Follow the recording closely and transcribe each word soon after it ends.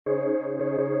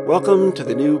Welcome to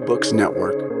the New Books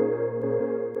Network.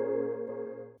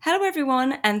 Hello,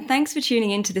 everyone, and thanks for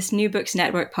tuning in to this New Books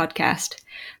Network podcast.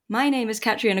 My name is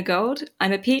Catriona Gold.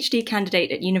 I'm a PhD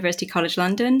candidate at University College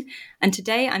London, and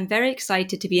today I'm very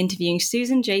excited to be interviewing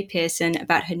Susan J. Pearson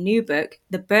about her new book,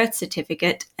 The Birth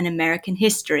Certificate, An American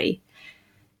History.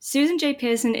 Susan J.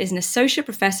 Pearson is an associate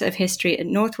professor of history at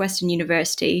Northwestern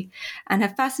University, and her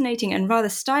fascinating and rather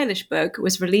stylish book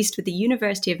was released with the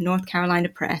University of North Carolina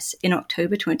Press in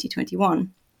October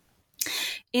 2021.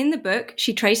 In the book,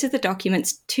 she traces the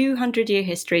document's 200-year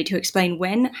history to explain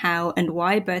when, how, and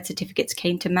why birth certificates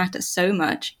came to matter so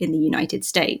much in the United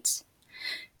States.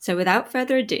 So without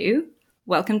further ado,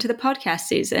 welcome to the podcast,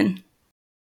 Susan.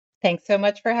 Thanks so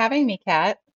much for having me,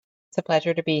 Kat. It's a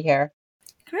pleasure to be here.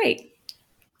 Great.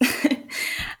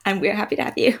 And we're happy to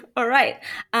have you. All right.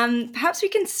 Perhaps we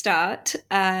can start,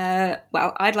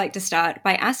 I'd like to start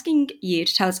by asking you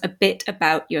to tell us a bit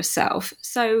about yourself.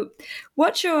 So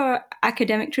what's your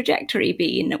academic trajectory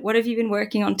been? What have you been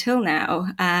working on till now?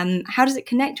 How does it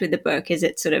connect with the book? Is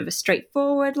it sort of a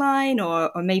straightforward line,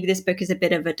 or maybe this book is a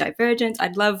bit of a divergence?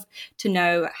 I'd love to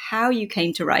know how you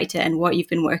came to write it and what you've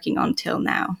been working on till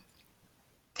now.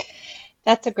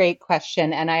 That's a great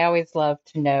question, and I always love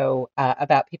to know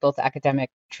about people's academic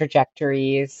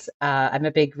trajectories. I'm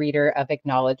a big reader of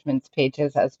acknowledgments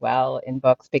pages as well in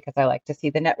books because I like to see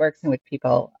the networks in which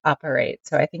people operate.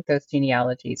 So I think those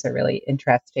genealogies are really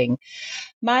interesting.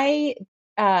 So I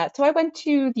went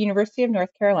to the University of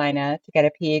North Carolina to get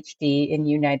a PhD in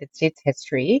United States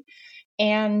history.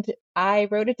 And I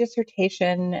wrote a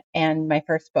dissertation and my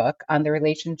first book on the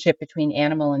relationship between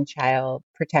animal and child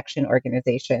protection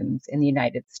organizations in the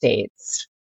United States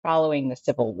following the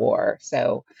Civil War.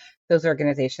 So those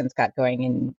organizations got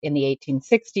going in the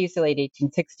 1860s, the late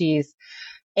 1860s.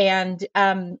 And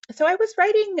so I was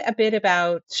writing a bit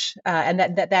about, and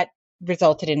that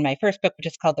resulted in my first book, which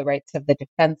is called The Rights of the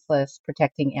Defenseless,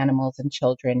 Protecting Animals and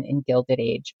Children in Gilded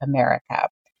Age America.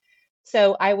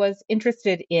 So I was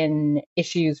interested in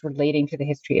issues relating to the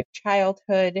history of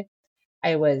childhood.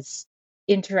 I was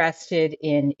interested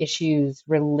in issues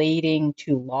relating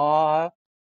to law,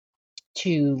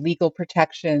 to legal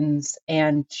protections,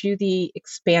 and to the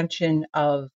expansion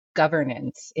of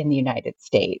governance in the United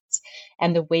States,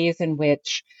 and the ways in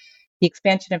which the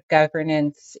expansion of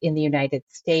governance in the United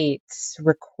States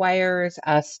requires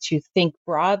us to think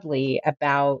broadly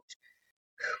about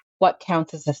what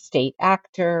counts as a state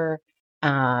actor,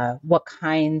 what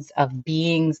kinds of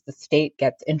beings the state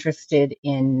gets interested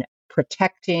in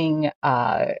protecting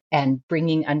and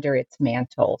bringing under its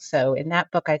mantle. So in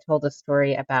that book, I told a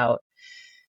story about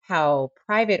how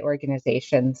private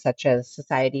organizations such as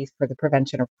Societies for the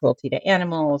Prevention of Cruelty to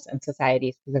Animals and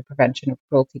Societies for the Prevention of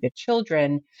Cruelty to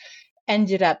Children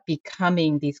ended up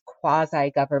becoming these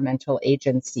quasi-governmental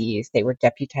agencies. They were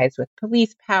deputized with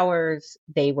police powers.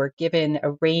 They were given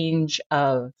a range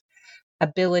of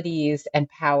abilities and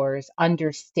powers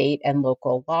under state and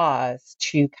local laws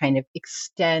to kind of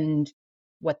extend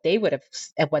what they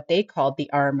called the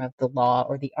arm of the law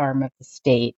or the arm of the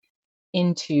state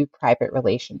into private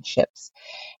relationships.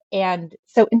 And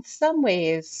so in some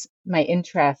ways, my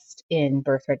interest in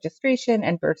birth registration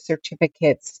and birth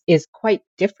certificates is quite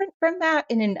different from that.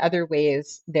 And in other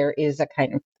ways, there is a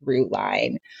kind of through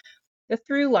line. The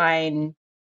through line,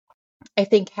 I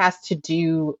think, has to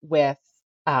do with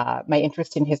my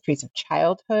interest in histories of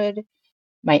childhood,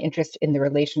 my interest in the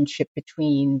relationship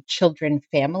between children,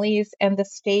 families, and the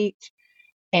state,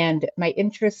 and my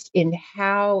interest in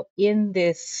how, in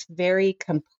this very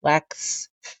complex,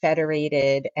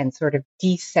 federated, and sort of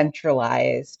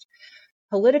decentralized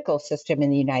political system in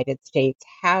the United States,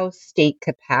 how state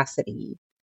capacity,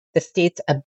 the state's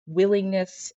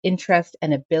willingness, interest,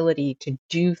 and ability to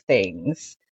do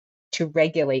things, to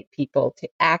regulate people, to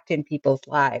act in people's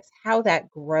lives, how that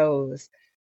grows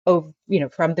from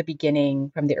the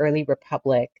beginning, from the early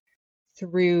republic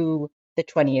through the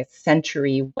 20th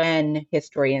century, when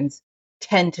historians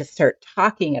tend to start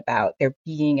talking about there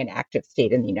being an active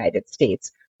state in the United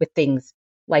States with things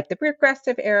like the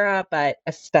Progressive Era, but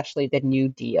especially the New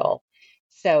Deal.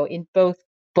 So in both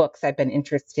books, I've been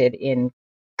interested in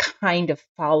kind of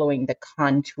following the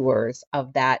contours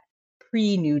of that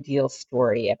pre-New Deal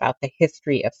story about the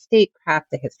history of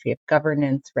statecraft, the history of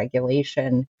governance,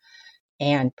 regulation,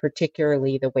 and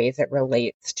particularly the ways it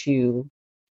relates to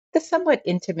the somewhat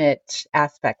intimate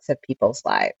aspects of people's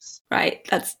lives. Right.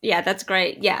 That's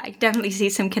great. Yeah, I definitely see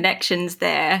some connections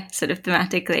there, sort of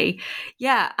thematically.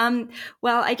 Yeah.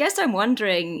 Well, I guess I'm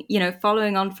wondering,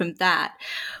 following on from that,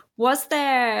 Was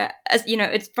there, as you know,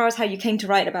 as far as how you came to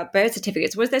write about birth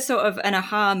certificates, was there sort of an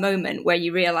aha moment where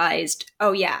you realized,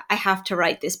 oh yeah, I have to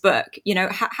write this book? You know,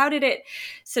 how did it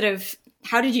sort of,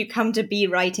 how did you come to be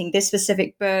writing this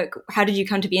specific book? How did you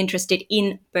come to be interested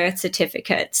in birth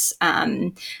certificates?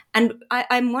 And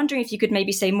I'm wondering if you could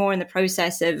maybe say more in the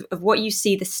process of what you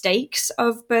see the stakes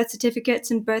of birth certificates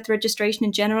and birth registration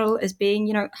in general as being,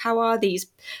 you know, how are these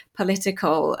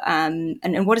political, and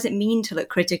what does it mean to look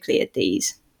critically at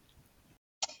these?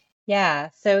 Yeah,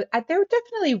 so there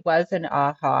definitely was an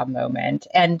aha moment.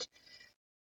 And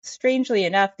strangely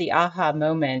enough, the aha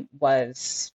moment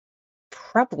was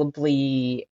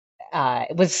probably,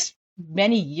 it was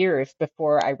many years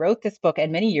before I wrote this book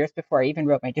and many years before I even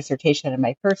wrote my dissertation in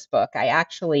my first book. I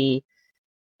actually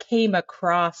came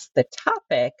across the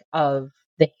topic of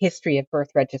the history of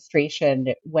birth registration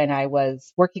when I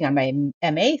was working on my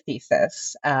MA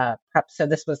thesis. So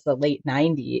this was the late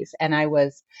 90s. And I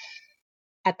was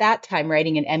at that time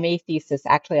writing an MA thesis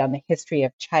actually on the history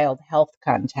of child health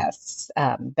contests,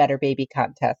 better baby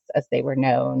contests, as they were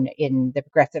known in the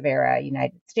Progressive Era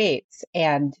United States.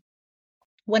 And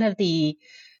one of the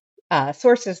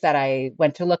sources that I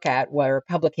went to look at were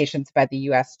publications by the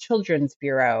US Children's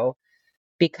Bureau,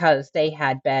 because they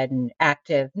had been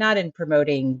active not in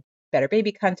promoting better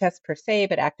baby contests per se,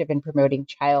 but active in promoting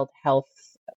child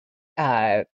health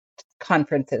uh,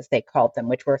 conferences, they called them,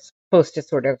 which were supposed to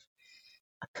sort of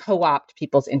co-opt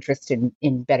people's interest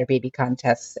in better baby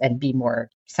contests and be more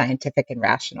scientific and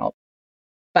rational.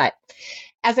 But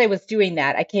as I was doing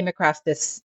that, I came across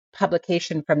this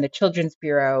publication from the Children's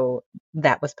Bureau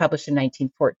that was published in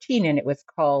 1914, and it was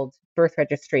called Birth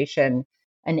Registration,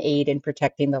 an Aid in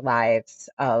Protecting the Lives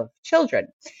of Children.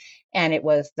 And it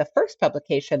was the first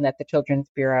publication that the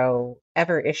Children's Bureau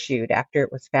ever issued after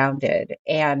it was founded.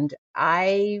 And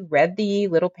I read the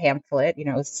little pamphlet, you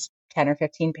know, it was 10 or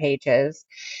 15 pages.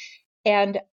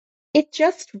 And it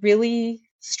just really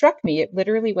struck me. It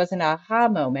literally was an aha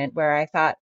moment where I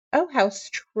thought, oh, how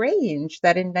strange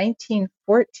that in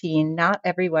 1914, not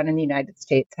everyone in the United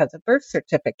States has a birth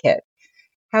certificate.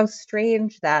 How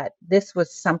strange that this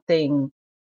was something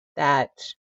that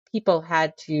people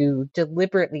had to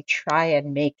deliberately try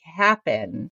and make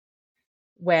happen,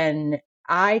 when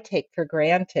I take for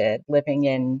granted, living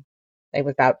in, it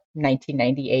was about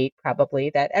 1998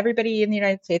 probably, that everybody in the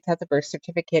United States has a birth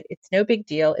certificate. It's no big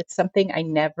deal. It's something I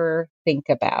never think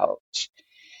about.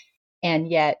 And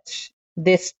yet,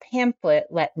 this pamphlet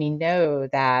let me know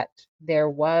that there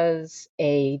was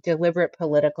a deliberate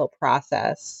political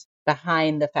process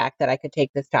behind the fact that I could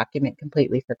take this document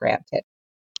completely for granted.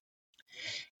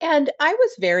 And I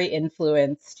was very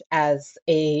influenced as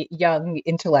a young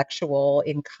intellectual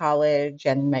in college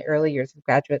and my early years of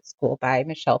graduate school by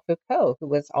Michel Foucault, who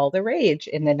was all the rage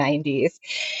in the 90s.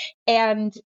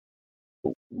 And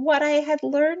what I had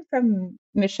learned from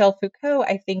Michel Foucault,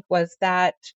 I think, was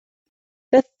that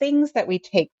the things that we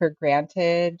take for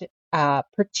granted,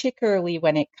 particularly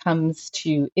when it comes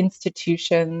to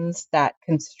institutions that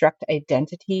construct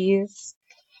identities,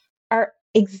 are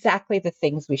exactly the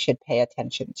things we should pay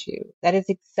attention to. That is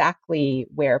exactly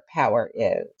where power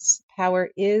is. Power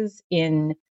is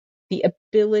in the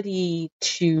ability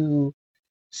to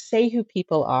say who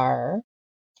people are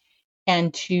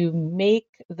and to make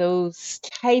those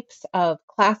types of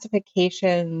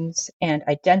classifications and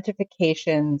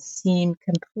identifications seem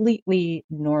completely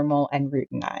normal and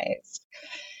routinized.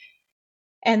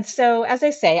 And so, as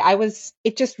I say,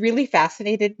 it just really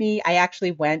fascinated me. I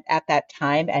actually went at that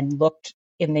time and looked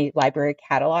in the library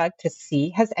catalog to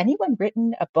see, has anyone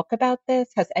written a book about this?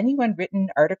 Has anyone written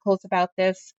articles about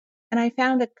this? And I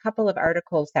found a couple of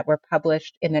articles that were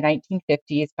published in the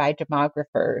 1950s by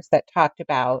demographers that talked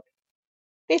about,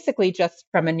 basically just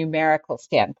from a numerical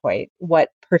standpoint, what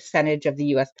percentage of the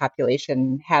US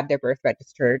population had their birth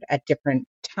registered at different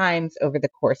times over the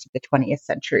course of the 20th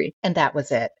century. And that was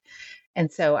it.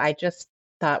 And so I just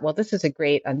thought, well, this is a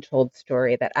great untold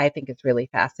story that I think is really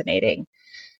fascinating.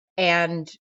 And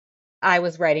I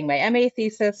was writing my MA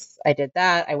thesis. I did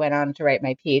that. I went on to write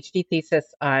my PhD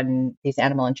thesis on these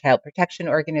animal and child protection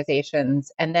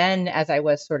organizations. And then as I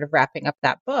was sort of wrapping up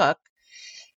that book,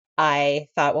 I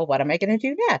thought, well, what am I going to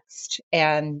do next?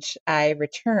 And I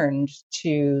returned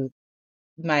to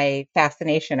my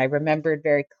fascination. I remembered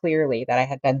very clearly that I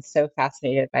had been so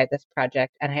fascinated by this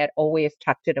project, and I had always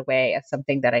tucked it away as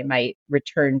something that I might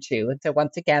return to. And so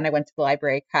once again, I went to the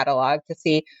library catalog to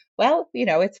see, well, you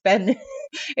know, it's been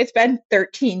it's been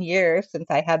 13 years since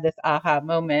I had this aha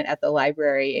moment at the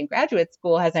library in graduate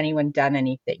school. Has anyone done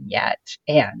anything yet?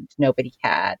 And nobody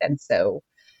had. And so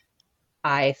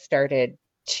I started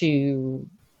to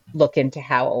look into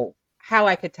how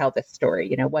I could tell this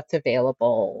story, what's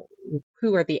available,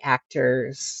 who are the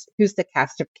actors, who's the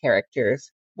cast of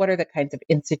characters, what are the kinds of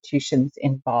institutions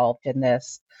involved in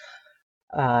this.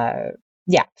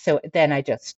 So then I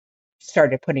just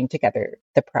started putting together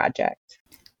the project.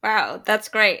 Wow, that's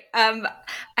great. I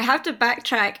have to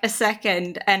backtrack a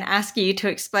second and ask you to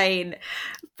explain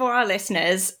for our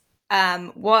listeners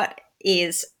what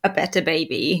is a Better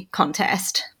Baby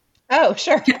contest? Oh,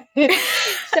 sure.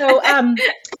 So,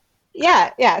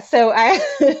 So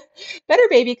Better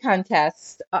Baby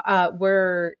contests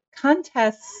were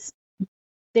contests.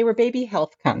 They were baby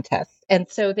health contests. And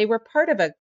so they were part of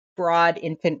a broad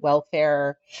infant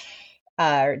welfare,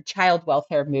 child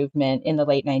welfare movement in the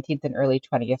late 19th and early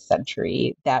 20th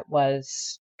century that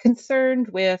was concerned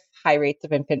with high rates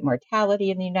of infant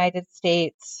mortality in the United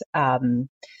States.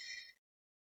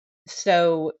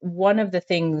 So one of the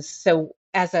things,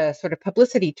 as a sort of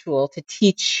publicity tool to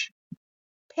teach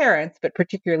parents, but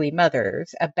particularly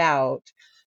mothers, about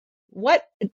what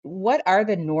are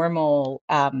the normal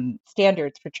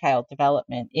standards for child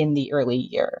development in the early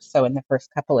years, so in the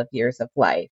first couple of years of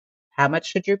life. How much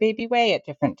should your baby weigh at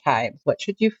different times? What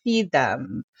should you feed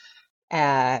them?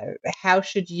 How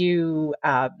should you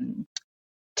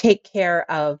take care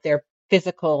of their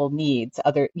physical needs,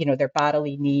 their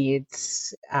bodily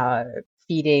needs,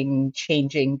 feeding,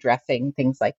 changing, dressing,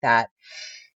 things like that.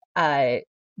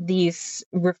 These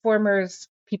reformers,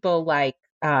 people like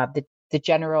the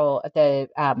General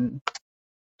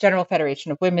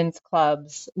Federation of Women's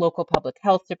Clubs, local public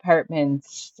health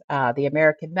departments, the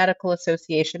American Medical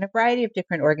Association, a variety of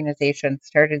different organizations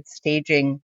started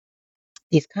staging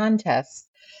these contests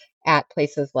at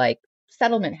places like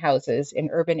settlement houses in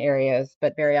urban areas,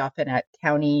 but very often at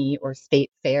county or state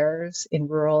fairs in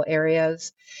rural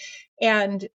areas.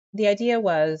 And the idea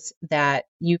was that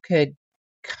you could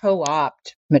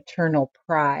co-opt maternal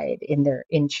pride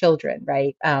in children,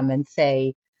 right? And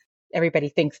say everybody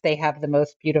thinks they have the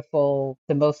most beautiful,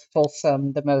 the most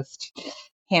fulsome, the most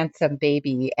handsome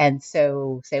baby, and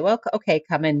so say, well, okay,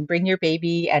 come and bring your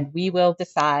baby, and we will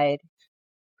decide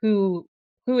who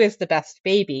is the best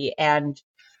baby. And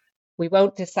we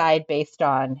won't decide based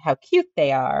on how cute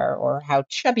they are or how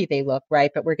chubby they look,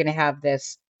 right? But we're going to have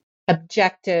this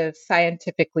objective,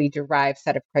 scientifically derived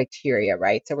set of criteria,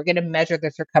 right? So we're going to measure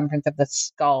the circumference of the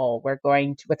skull. We're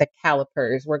going to, with the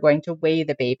calipers, we're going to weigh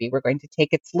the baby. We're going to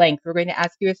take its length. We're going to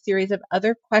ask you a series of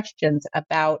other questions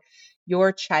about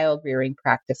your child rearing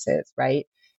practices, right?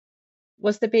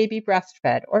 Was the baby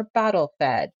breastfed or bottle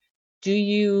fed? Do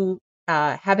you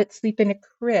have it sleep in a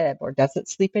crib, or does it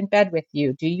sleep in bed with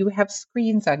you? Do you have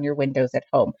screens on your windows at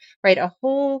home? Right? A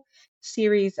whole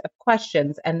series of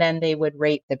questions, and then they would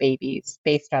rate the babies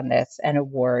based on this and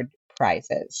award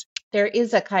prizes. There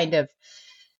is a kind of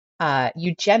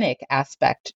eugenic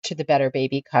aspect to the Better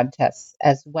Baby contests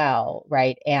as well,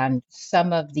 right? And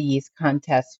some of these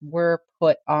contests were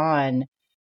put on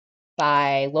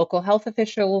by local health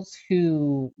officials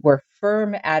who were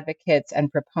firm advocates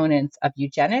and proponents of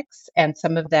eugenics. And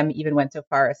some of them even went so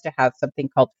far as to have something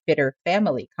called fitter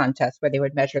family contests, where they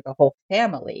would measure the whole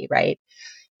family, right?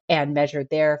 And measure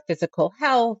their physical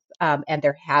health and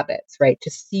their habits, right?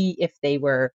 To see if they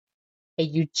were a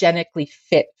eugenically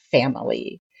fit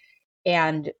family.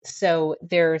 And so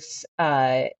there's,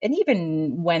 and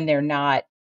even when they're not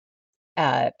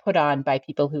put on by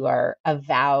people who are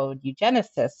avowed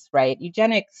eugenicists, right?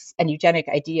 Eugenics and eugenic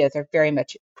ideas are very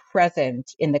much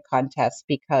present in the contest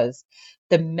because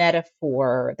the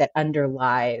metaphor that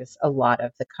underlies a lot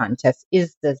of the contest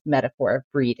is the metaphor of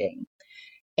breeding.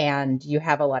 And you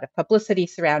have a lot of publicity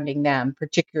surrounding them,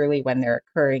 particularly when they're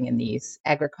occurring in these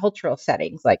agricultural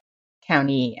settings like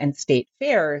county and state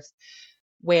fairs,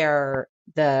 where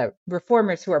the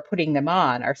reformers who are putting them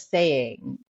on are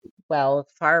saying, well,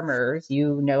 farmers,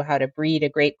 you know how to breed a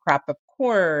great crop of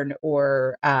corn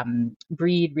or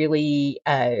breed really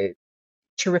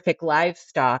terrific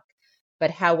livestock,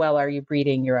 but how well are you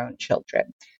breeding your own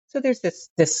children? So there's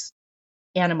this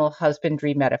animal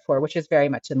husbandry metaphor, which is very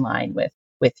much in line with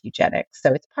eugenics.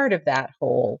 So it's part of that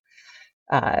whole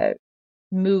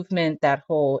movement, that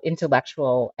whole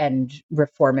intellectual and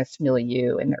reformist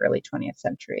milieu in the early 20th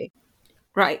century.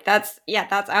 Right. That's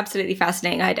absolutely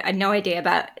fascinating. I had no idea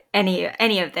about any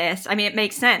of this. I mean, it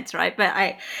makes sense, right? But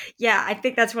I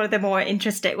think that's one of the more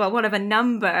interesting, one of a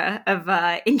number of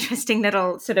interesting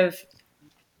little sort of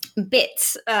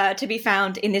bits to be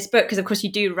found in this book, because of course you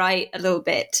do write a little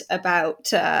bit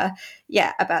about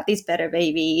about these Better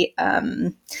Baby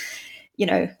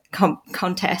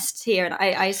contests here, and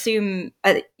I assume,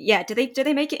 do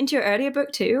they make it into your earlier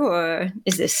book too, or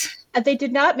is this? They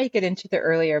did not make it into the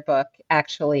earlier book,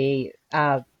 actually,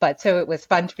 but so it was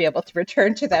fun to be able to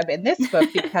return to them in this book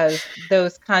because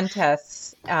those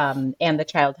contests and the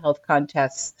child health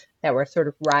contests that were sort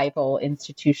of rival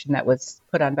institution that was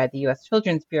put on by the U.S.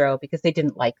 Children's Bureau, because they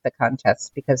didn't like the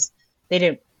contests because they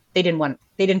didn't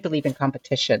believe in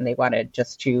competition. They wanted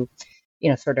just to,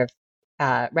 sort of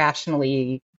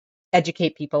rationally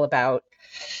educate people about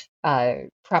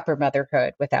proper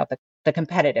motherhood without the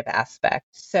competitive aspect.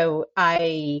 So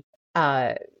I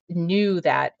knew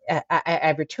that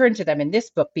I returned to them in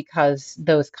this book because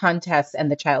those contests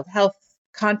and the child health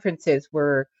conferences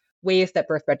were ways that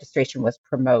birth registration was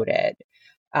promoted.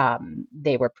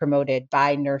 They were promoted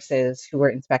by nurses who were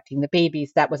inspecting the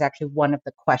babies. That was actually one of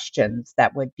the questions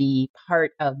that would be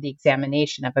part of the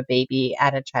examination of a baby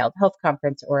at a child health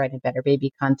conference or at a Better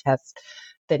Baby contest.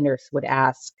 The nurse would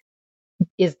ask,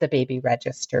 is the baby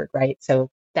registered, right? So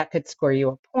that could score you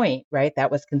a point, right? That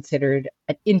was considered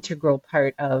an integral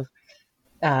part of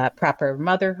proper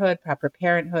motherhood, proper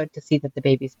parenthood, to see that the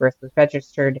baby's birth was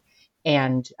registered,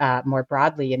 and more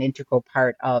broadly, an integral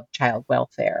part of child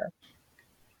welfare.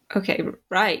 Okay,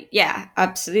 right. Yeah,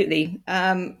 absolutely.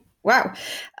 Wow.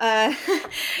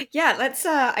 Let's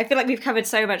I feel like we've covered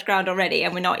so much ground already,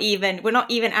 and we're not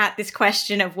even at this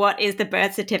question of what is the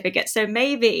birth certificate. So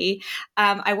maybe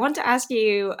I want to ask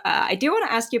you, I do want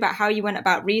to ask you about how you went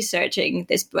about researching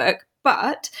this book,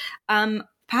 but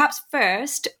perhaps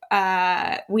first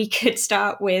we could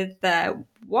start with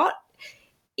what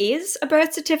is a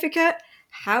birth certificate?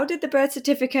 How did the birth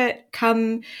certificate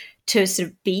come to sort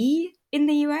of be in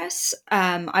the US?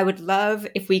 I would love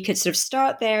if we could sort of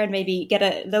start there and maybe get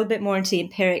a little bit more into the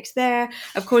empirics there.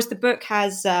 Of course, the book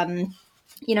has,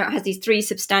 it has these 3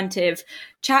 substantive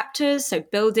chapters. So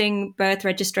building birth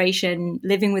registration,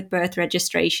 living with birth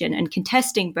registration, and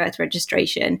contesting birth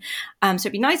registration. So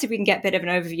it'd be nice if we can get a bit of an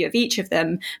overview of each of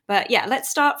them. But yeah, let's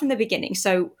start from the beginning.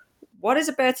 So what is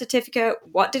a birth certificate?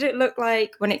 What did it look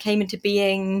like when it came into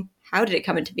being? How did it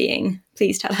come into being?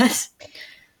 Please tell us.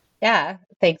 Yeah,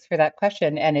 thanks for that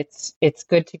question. And it's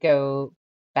good to go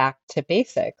back to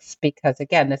basics because,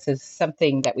 again, this is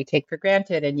something that we take for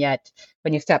granted. And yet,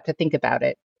 when you stop to think about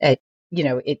it,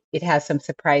 it has some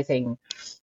surprising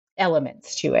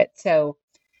elements to it. So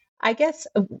I guess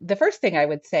the first thing I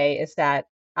would say is that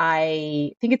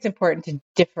I think it's important to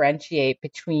differentiate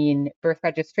between birth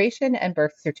registration and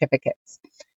birth certificates.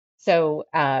 So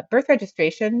birth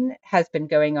registration has been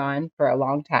going on for a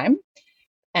long time,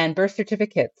 and birth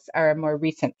certificates are a more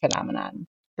recent phenomenon.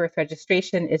 Birth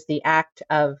registration is the act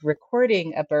of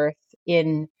recording a birth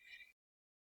in,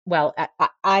 well,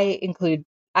 I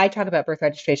talk about birth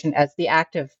registration as the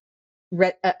act of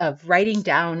writing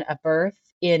down a birth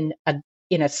in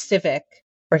a civic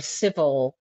or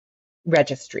civil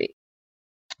registry,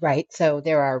 right? So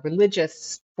there are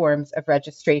religious forms of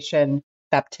registration,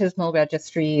 baptismal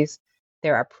registries.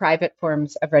 There are private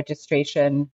forms of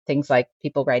registration, things like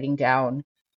people writing down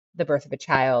the birth of a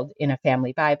child in a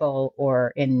family Bible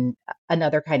or in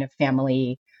another kind of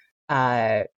family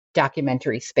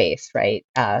documentary space, right?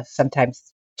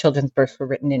 Sometimes children's births were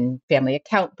written in family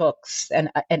account books and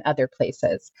other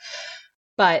places.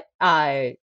 But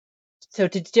so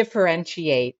to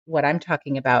differentiate what I'm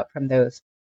talking about from those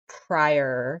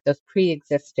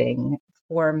pre-existing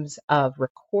forms of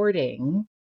recording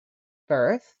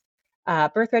birth,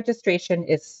 birth registration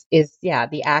is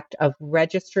the act of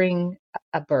registering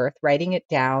a birth, writing it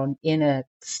down in a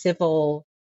civil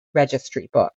registry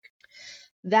book.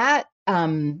 That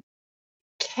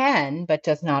can, but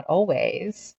does not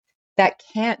always, that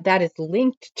is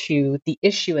linked to the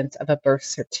issuance of a birth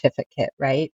certificate,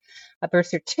 right? A birth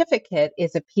certificate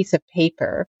is a piece of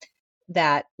paper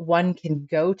that one can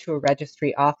go to a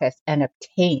registry office and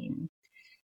obtain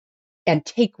and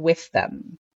take with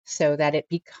them so that it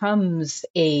becomes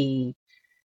a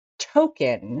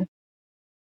token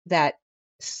that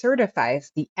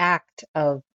certifies the act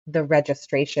of the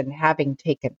registration having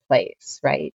taken place,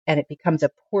 right? And it becomes a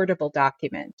portable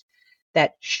document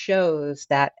that shows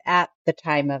that at the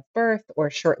time of birth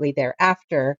or shortly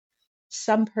thereafter,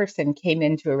 some person came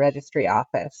into a registry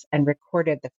office and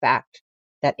recorded the fact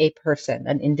that a person,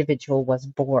 an individual, was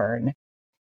born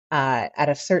at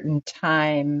a certain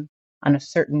time, on a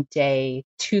certain day,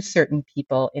 to certain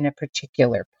people in a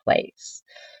particular place,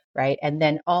 right? And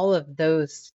then all of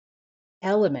those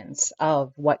elements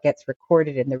of what gets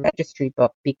recorded in the registry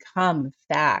book become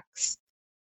facts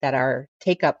that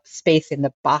take up space in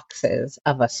the boxes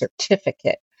of a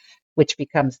certificate, which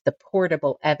becomes the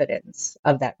portable evidence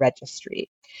of that registry.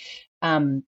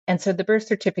 And And so the birth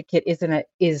certificate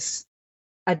is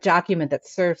a document that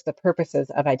serves the purposes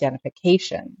of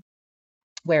identification,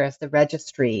 whereas the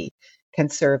registry can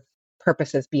serve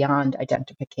purposes beyond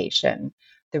identification.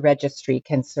 The registry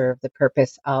can serve the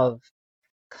purpose of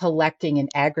collecting and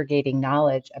aggregating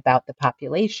knowledge about the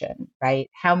population, right?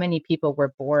 How many people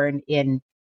were born in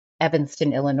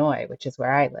Evanston, Illinois, which is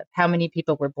where I live? How many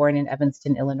people were born in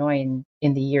Evanston, Illinois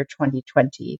in the year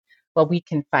 2020? Well, we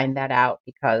can find that out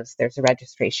because there's a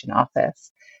registration office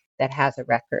that has a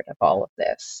record of all of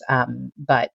this.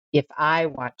 But if I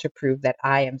want to prove that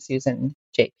I am Susan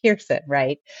J. Pearson,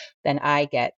 right, then I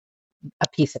get a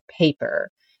piece of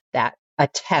paper that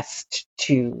attests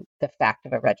to the fact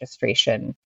of a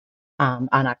registration on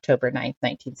October 9th,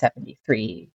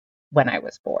 1973, when I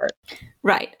was born.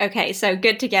 Right. Okay. So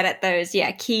good to get at those,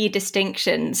 key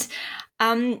distinctions.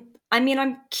 I mean,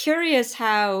 I'm curious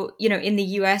how, in the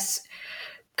US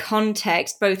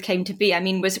context both came to be. I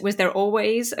mean, was there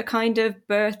always a kind of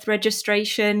birth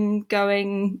registration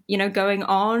going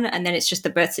on, and then it's just the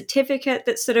birth certificate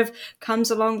that sort of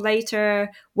comes along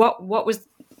later?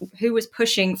 Who was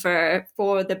pushing for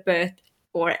the birth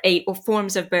or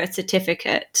forms of birth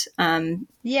certificate?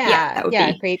 That would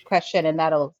be Great question. And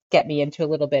that'll get me into a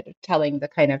little bit of telling the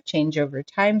kind of change over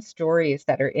time stories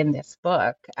that are in this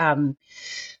book.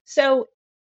 So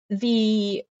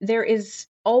there is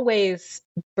always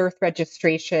birth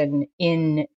registration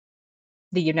in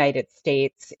the United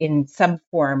States in some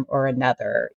form or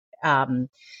another.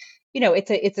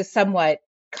 It's a somewhat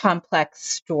complex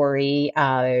story.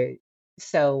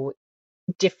 So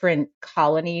different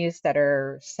colonies that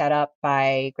are set up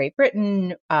by Great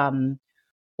Britain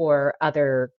or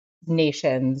other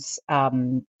nations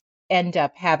end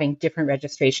up having different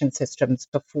registration systems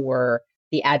before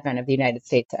the advent of the United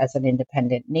States as an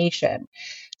independent nation.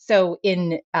 So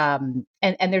and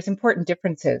there's important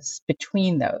differences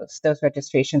between those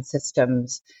registration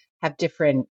systems have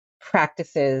different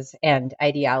practices and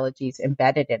ideologies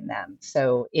embedded in them.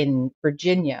 So in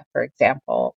Virginia, for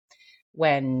example,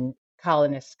 when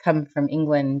colonists come from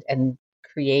England and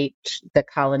create the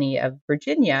colony of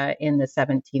Virginia in the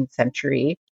 17th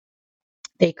century,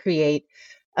 they create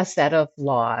a set of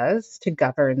laws to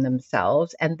govern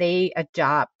themselves, and they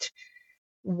adopt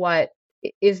what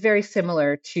is very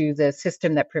similar to the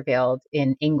system that prevailed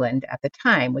in England at the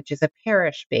time, which is a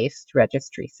parish-based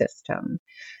registry system,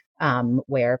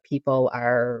 where people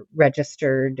are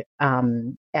registered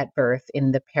at birth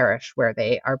in the parish where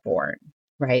they are born,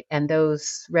 right? And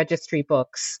those registry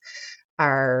books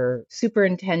are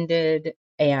superintended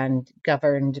and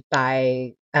governed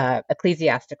by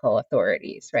ecclesiastical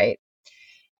authorities, right?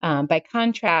 By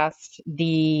contrast,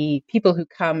 the people who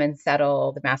come and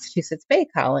settle the Massachusetts Bay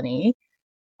Colony,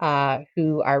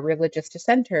 who are religious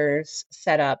dissenters,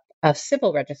 set up a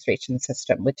civil registration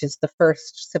system, which is the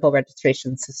first civil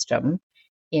registration system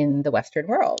in the Western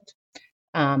world.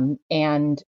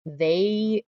 And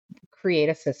they create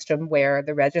a system where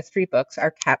the registry books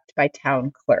are kept by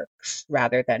town clerks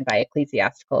rather than by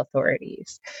ecclesiastical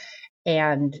authorities.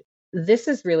 And this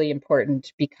is really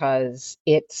important because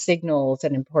it signals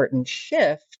an important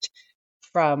shift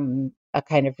from a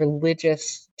kind of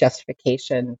religious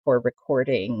justification for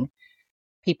recording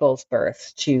people's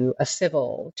births to a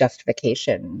civil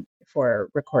justification for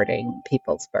recording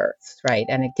people's births, right?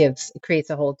 And it creates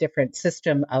a whole different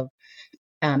system of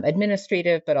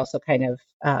administrative, but also kind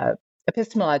of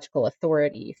epistemological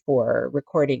authority for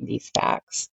recording these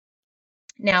facts.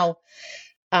 Now,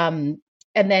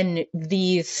 and then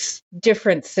these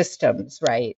different systems,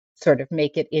 right, sort of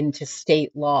make it into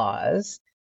state laws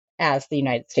as the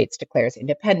United States declares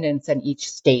independence, and each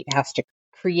state has to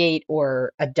create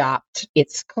or adopt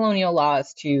its colonial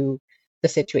laws to the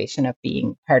situation of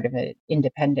being part of an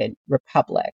independent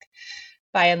republic.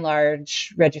 By and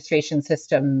large, registration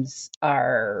systems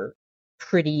are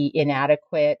pretty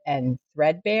inadequate and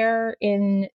threadbare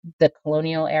in the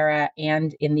colonial era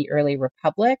and in the early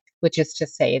republic, which is to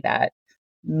say that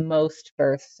most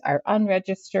births are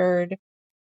unregistered.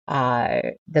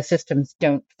 The systems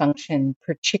don't function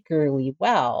particularly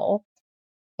well.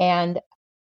 And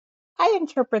I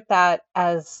interpret that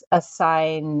as a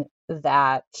sign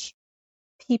that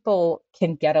people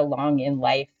can get along in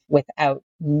life without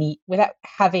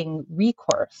having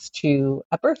recourse to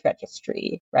a birth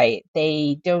registry, right?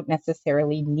 They don't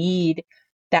necessarily need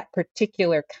that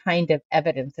particular kind of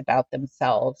evidence about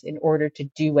themselves in order to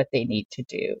do what they need to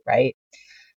do, right?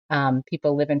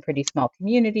 People live in pretty small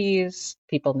communities.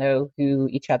 People know who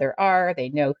each other are. They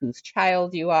know whose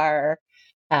child you are.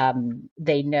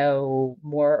 They know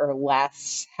more or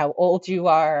less how old you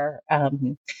are.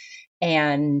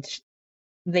 And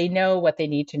they know what they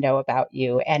need to know about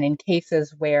you. And in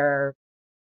cases where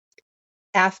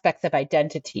aspects of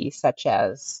identity, such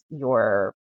as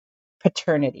your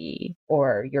paternity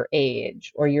or your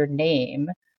age or your name,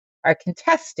 are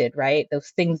contested, right?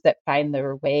 Those things that find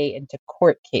their way into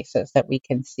court cases that we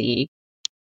can see.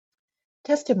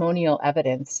 Testimonial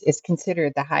evidence is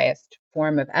considered the highest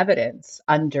form of evidence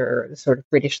under the sort of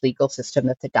British legal system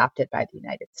that's adopted by the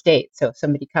United States. So if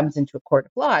somebody comes into a court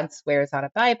of law and swears on a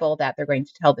Bible that they're going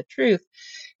to tell the truth,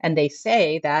 and they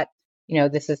say that,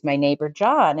 this is my neighbor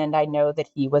John, and I know that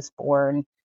he was born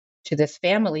to this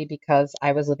family because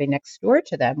I was living next door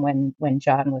to them when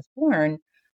John was born,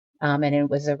 and it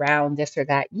was around this or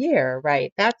that year,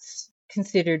 right? That's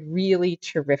considered really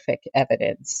terrific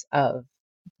evidence of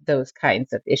those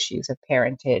kinds of issues of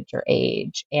parentage or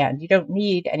age, and you don't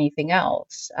need anything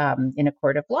else. In a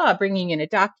court of law, bringing in a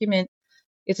document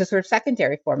is a sort of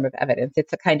secondary form of evidence.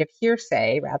 It's a kind of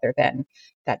hearsay rather than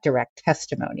that direct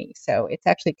testimony. So it's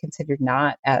actually considered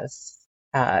not as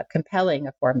compelling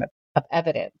a form of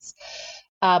evidence.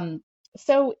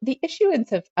 So the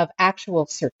issuance of actual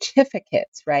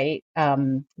certificates, right?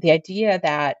 The idea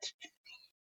that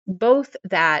both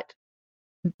that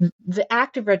the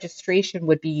act of registration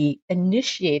would be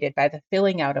initiated by the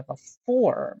filling out of a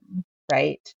form,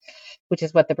 right? Which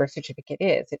is what the birth certificate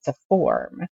is. It's a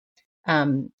form.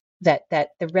 That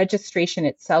the registration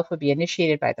itself would be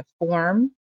initiated by the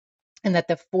form, and that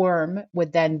the form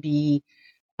would then be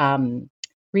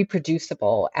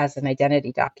reproducible as an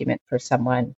identity document for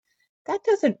someone. That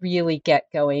doesn't really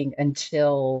get going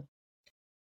until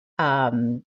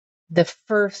the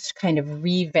first kind of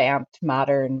revamped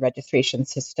modern registration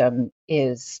system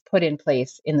is put in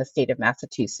place in the state of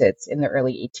Massachusetts in the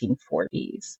early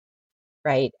 1840s,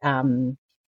 right? And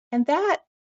that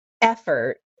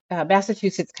effort,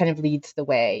 Massachusetts kind of leads the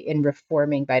way in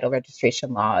reforming vital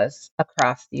registration laws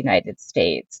across the United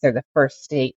States. They're the first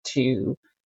state to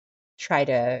try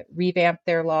to revamp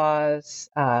their laws,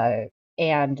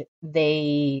 and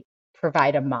they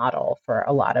provide a model for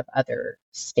a lot of other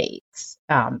states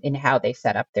in how they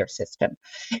set up their system.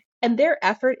 And their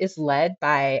effort is led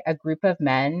by a group of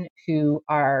men who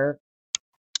are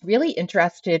really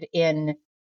interested in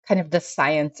kind of the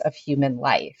science of human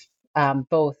life,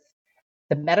 both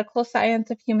the medical science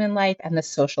of human life and the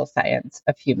social science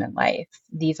of human life.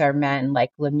 These are men like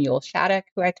Lemuel Shattuck,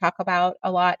 who I talk about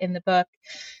a lot in the book,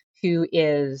 who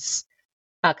is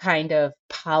a kind of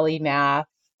polymath,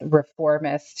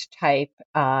 reformist type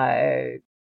guy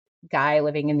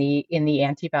living in the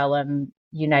antebellum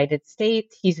United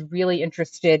States. He's really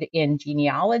interested in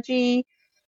genealogy,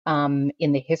 in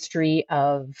the history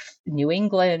of New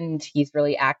England. He's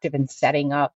really active in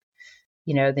setting up,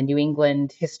 the New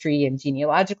England History and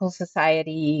Genealogical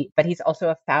Society, but he's also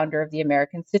a founder of the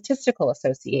American Statistical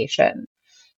Association.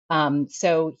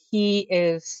 So he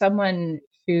is someone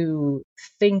who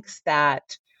thinks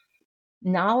that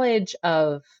knowledge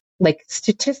of like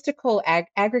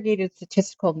aggregated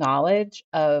statistical knowledge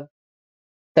of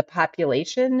the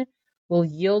population will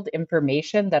yield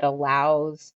information that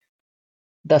allows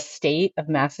the state of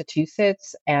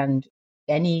Massachusetts and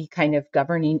any kind of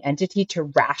governing entity to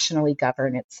rationally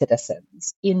govern its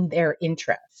citizens in their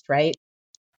interest, right?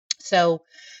 So,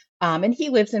 and he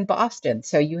lives in Boston.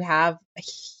 So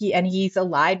he's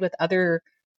allied with other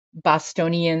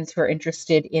Bostonians who are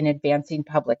interested in advancing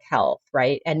public health,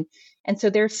 right? And so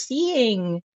they're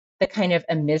seeing the kind of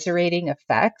immiserating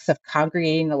effects of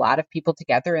congregating a lot of people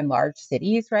together in large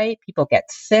cities, right? People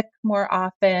get sick more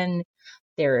often.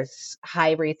 There's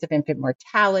high rates of infant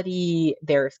mortality.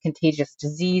 There's contagious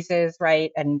diseases,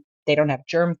 right? And they don't have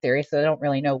germ theory, so they don't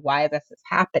really know why this is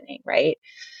happening, right?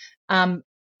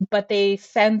 But they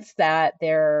sense that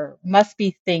there must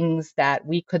be things that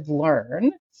we could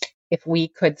learn if we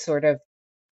could sort of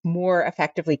more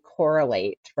effectively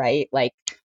correlate, right? Like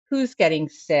who's getting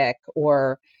sick,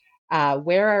 or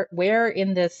where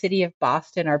in the city of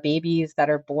Boston are babies that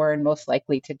are born most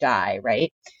likely to die,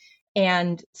 right?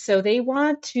 And so they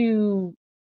want to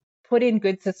put in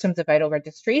good systems of vital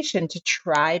registration to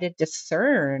try to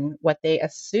discern what they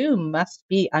assume must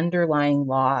be underlying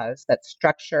laws that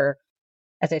structure,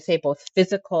 as I say, both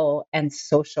physical and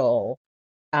social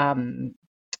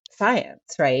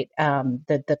science, right?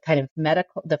 The kind of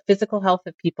the physical health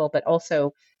of people, but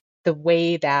also the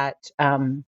way that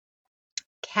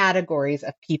categories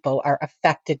of people are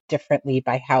affected differently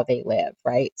by how they live,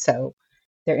 right? So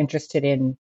they're interested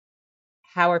in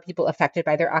how are people affected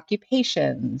by their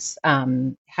occupations?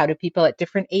 How do people at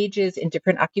different ages in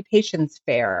different occupations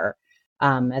fare?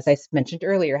 As I mentioned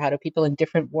earlier, how do people in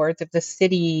different wards of the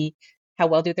city, how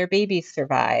well do their babies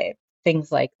survive?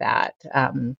 things like that.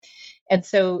 And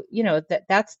so,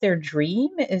 that's their dream,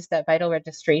 is that vital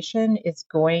registration is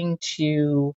going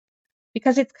to,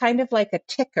 because it's kind of like a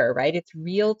ticker, right? It's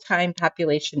real-time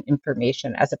population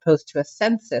information as opposed to a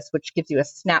census, which gives you a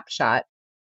snapshot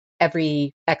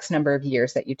every X number of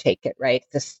years that you take it, right?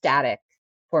 It's a static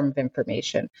form of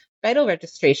information. Vital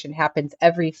registration happens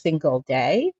every single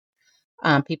day.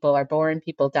 People are born,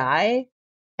 people die,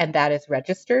 and that is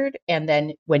registered. And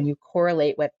then when you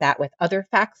correlate with that with other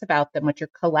facts about them, which are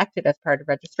collected as part of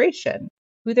registration,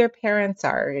 who their parents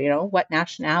are, what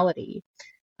nationality,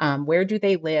 where do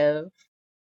they live,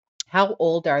 how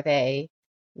old are they,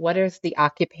 what is the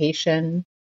occupation,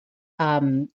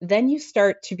 then you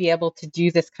start to be able to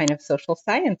do this kind of social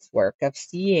science work of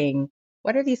seeing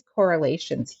what are these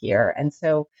correlations here. And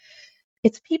so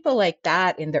it's people like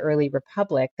that in the early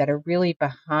republic that are really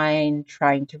behind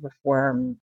trying to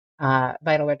reform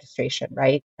vital registration,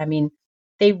 right? I mean,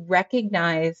 they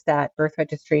recognize that birth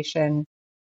registration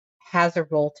has a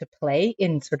role to play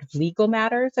in sort of legal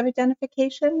matters of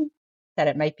identification, that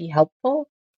it might be helpful,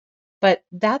 but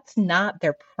that's not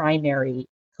their primary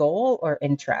goal or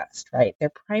interest, right?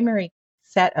 Their primary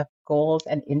set of goals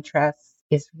and interests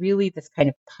is really this kind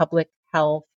of public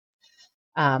health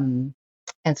um,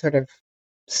 and sort of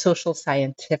social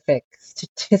scientific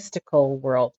statistical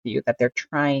worldview that they're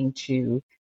trying to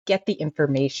get the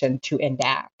information to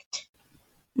enact.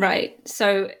 Right.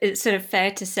 So it's sort of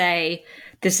fair to say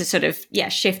there's a sort of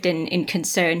shift in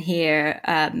concern here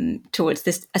towards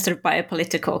this a sort of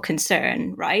biopolitical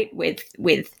concern, right, with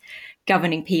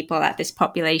governing people at this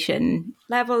population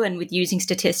level and with using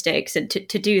statistics and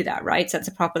to do that, right? So that's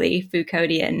a properly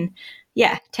Foucauldian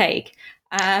take.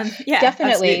 Definitely,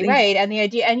 Absolutely. right. And the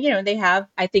idea, and they have,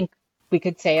 I think we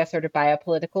could say, a sort of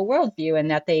biopolitical worldview,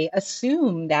 and that they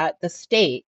assume that the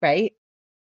state, right?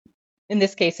 In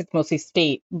this case, it's mostly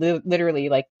state, literally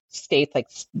like states, like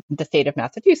the state of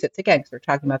Massachusetts. Again, because we're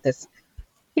talking about this,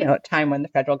 a time when the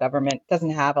federal government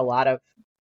doesn't have a lot of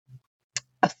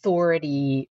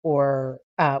authority or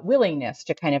willingness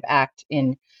to kind of act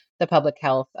in the public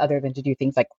health, other than to do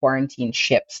things like quarantine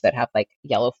ships that have like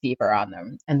yellow fever on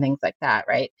them and things like that,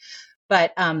 right?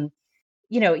 But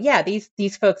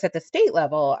these folks at the state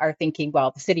level are thinking, well,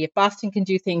 the city of Boston can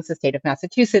do things, the state of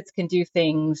Massachusetts can do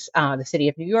things, the city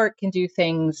of New York can do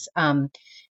things,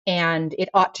 and it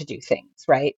ought to do things,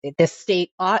 right? The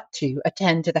state ought to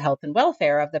attend to the health and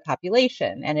welfare of the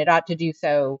population, and it ought to do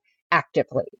so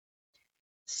actively.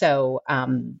 So,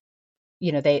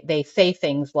 they say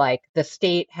things like the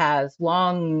state has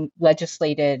long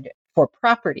legislated for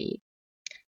property,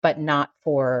 but not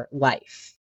for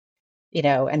life.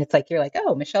 And it's like, you're like,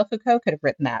 oh, Michel Foucault could have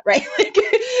written that, right? Like,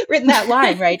 written that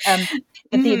line, right?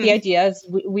 But the idea is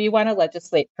we want to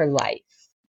legislate for life,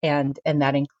 and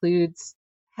that includes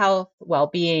health,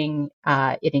 well-being.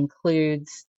 It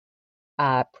includes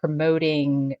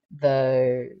promoting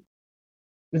the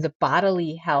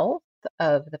bodily health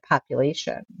of the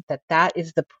population. That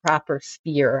is the proper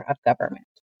sphere of government.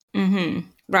 Mm-hmm.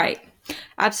 Right.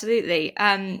 Absolutely.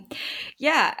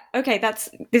 Okay. This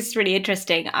is really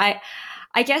interesting. I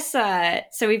guess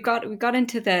so. We've got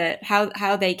into the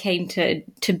how they came to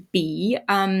be,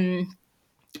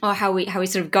 or how we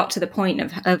sort of got to the point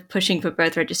of pushing for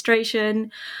birth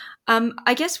registration.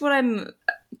 I guess what I'm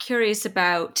curious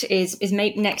about is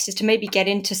to maybe get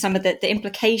into some of the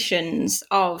implications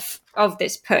of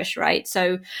this push, right?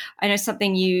 So I know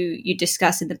something you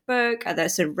discuss in the book are the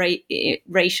sort of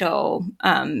racial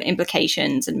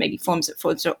implications and maybe forms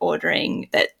of ordering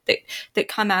that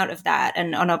come out of that,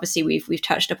 and obviously we've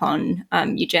touched upon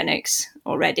eugenics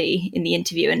already in the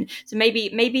interview, and so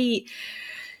maybe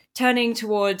turning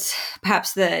towards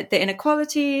perhaps the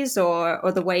inequalities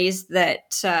or the ways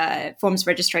that forms of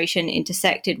registration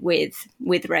intersected with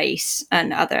race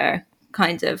and other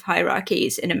kinds of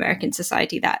hierarchies in American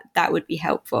society, that would be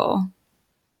helpful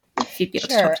if you'd be able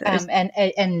to talk to those.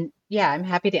 And yeah, I'm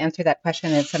happy to answer that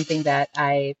question. It's something that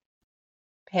I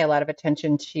pay a lot of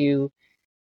attention to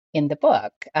in the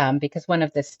book, because one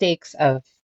of the stakes of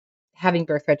having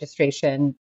birth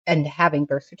registration and having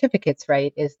birth certificates,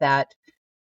 right, is that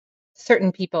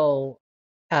certain people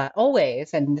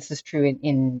always, and this is true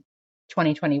in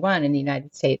 2021 in the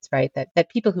United States, right, that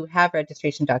people who have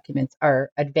registration documents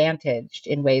are advantaged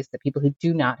in ways that people who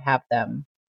do not have them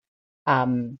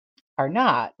are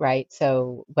not, right?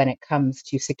 So when it comes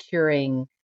to securing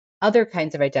other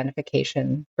kinds of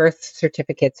identification, birth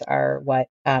certificates are what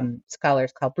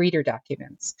scholars call breeder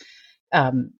documents.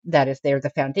 That is, they're the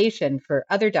foundation for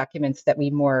other documents that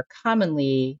we more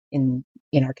commonly in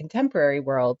our contemporary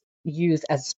world use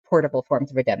as portable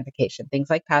forms of identification, things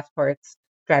like passports,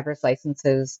 driver's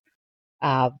licenses,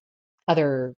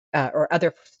 other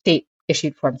state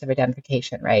issued forms of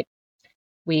identification, right?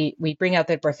 We bring out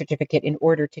the birth certificate in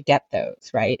order to get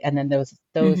those, right? And then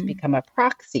those become a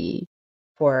proxy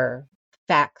for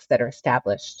facts that are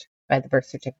established by the birth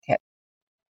certificate.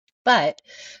 But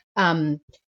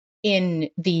in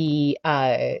the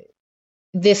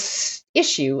this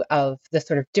issue of the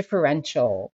sort of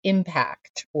differential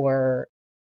impact or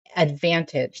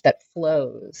advantage that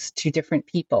flows to different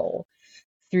people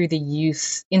through the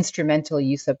instrumental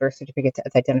use of birth certificates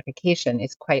as identification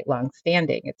is quite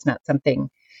long-standing. It's not something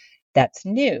that's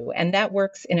new, and that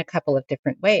works in a couple of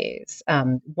different ways.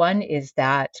 One is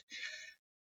that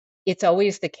it's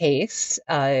always the case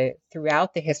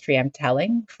throughout the history I'm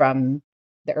telling, from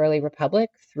the early republic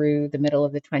through the middle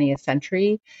of the 20th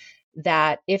century,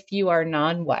 that if you are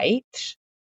non-white,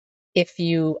 if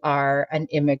you are an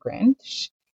immigrant,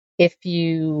 if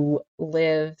you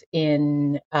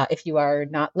if you are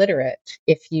not literate,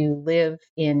 if you live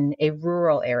in a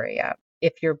rural area,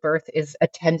 if your birth is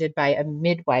attended by a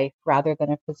midwife rather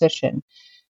than a physician,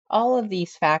 all of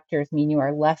these factors mean you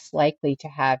are less likely to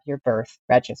have your birth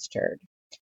registered.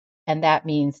 And that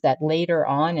means that later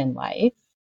on in life,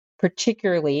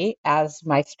 particularly as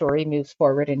my story moves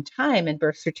forward in time and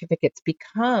birth certificates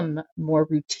become more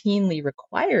routinely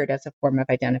required as a form of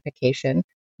identification,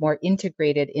 more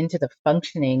integrated into the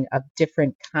functioning of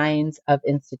different kinds of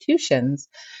institutions,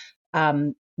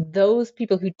 those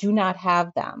people who do not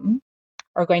have them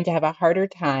are going to have a harder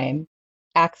time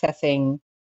accessing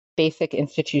basic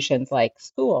institutions like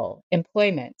school,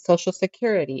 employment, social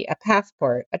security, a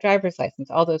passport, a driver's license,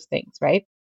 all those things, right?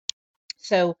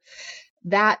 So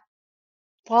that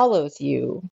follows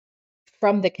you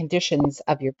from the conditions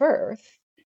of your birth,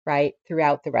 right,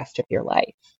 throughout the rest of your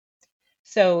life.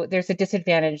 So there's a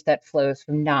disadvantage that flows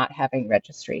from not having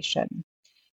registration.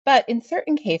 But in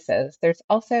certain cases, there's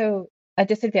also a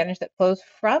disadvantage that flows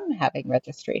from having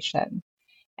registration.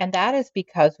 And that is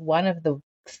because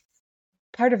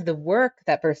part of the work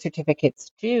that birth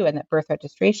certificates do and that birth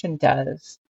registration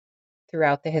does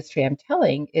throughout the history I'm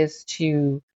telling is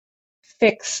to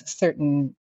fix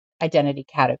certain identity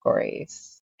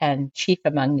categories. And chief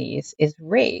among these is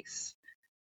race.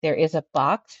 There is a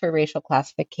box for racial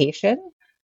classification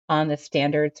on the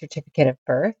standard certificate of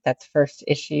birth that's first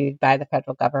issued by the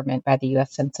federal government, by the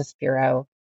US Census Bureau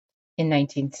in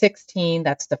 1916.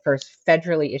 That's the first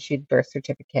federally issued birth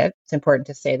certificate. It's important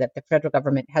to say that the federal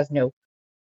government has no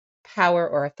power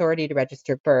or authority to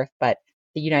register birth, but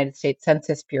the United States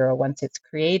Census Bureau, once it's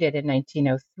created in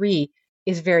 1903,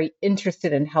 is very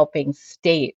interested in helping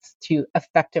states to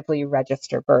effectively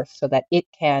register birth so that it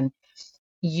can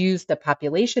use the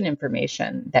population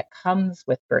information that comes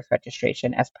with birth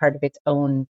registration as part of its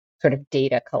own sort of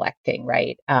data collecting,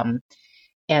 right?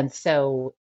 And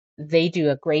so they do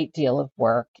a great deal of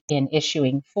work in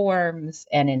issuing forms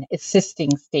and in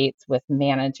assisting states with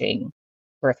managing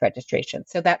birth registration.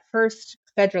 So that first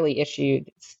federally issued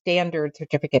standard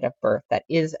certificate of birth that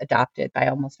is adopted by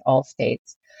almost all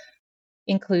states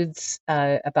includes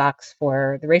a box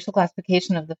for the racial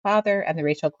classification of the father and the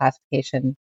racial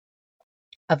classification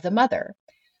of the mother.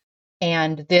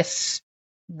 And this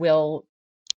will,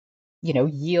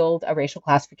 yield a racial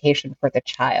classification for the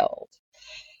child.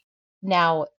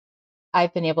 Now,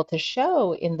 I've been able to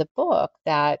show in the book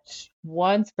that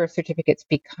once birth certificates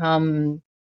become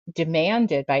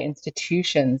demanded by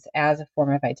institutions as a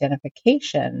form of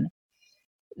identification,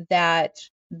 that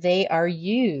they are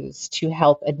used to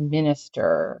help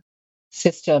administer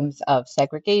systems of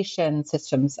segregation,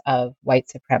 systems of white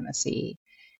supremacy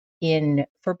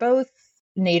for both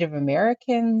Native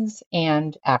Americans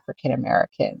and African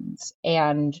Americans.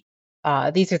 And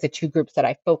these are the two groups that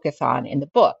I focus on in the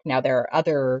book. Now, there are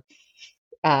other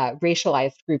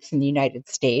racialized groups in the United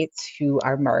States who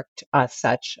are marked as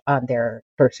such on their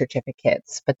birth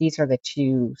certificates, but these are the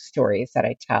two stories that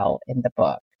I tell in the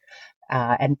book.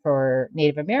 And for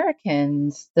Native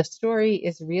Americans, the story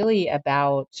is really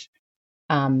about,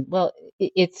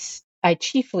 I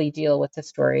chiefly deal with the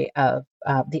story of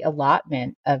the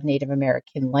allotment of Native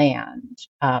American land,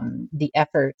 the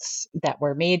efforts that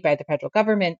were made by the federal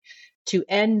government to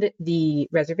end the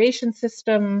reservation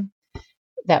system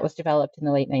that was developed in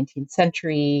the late 19th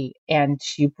century and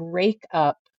to break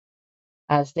up,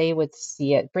 as they would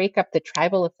see it, break up the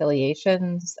tribal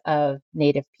affiliations of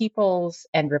Native peoples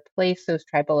and replace those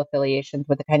tribal affiliations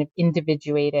with a kind of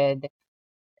individuated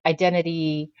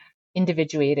identity,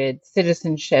 individuated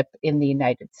citizenship in the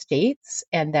United States,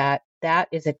 and that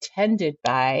is attended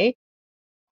by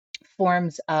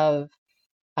forms of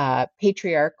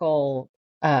patriarchal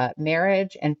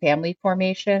marriage and family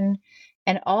formation,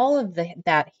 And all of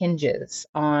that hinges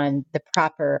on the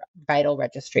proper vital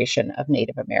registration of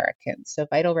Native Americans. So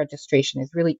vital registration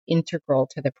is really integral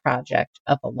to the project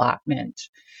of allotment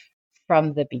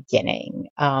from the beginning.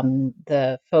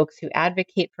 The folks who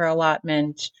advocate for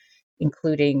allotment,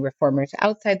 including reformers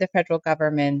outside the federal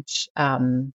government,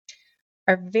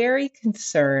 are very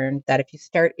concerned that if you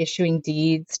start issuing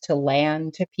deeds to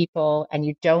land to people and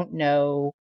you don't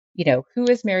know, who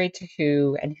is married to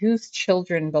who and whose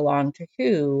children belong to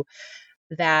who,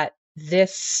 that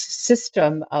this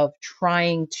system of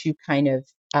trying to kind of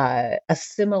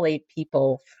assimilate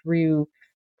people through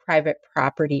private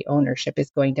property ownership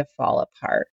is going to fall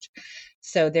apart.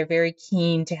 So they're very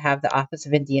keen to have the Office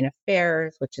of Indian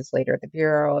Affairs, which is later the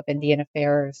Bureau of Indian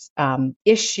Affairs,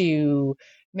 issue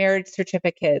marriage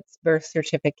certificates, birth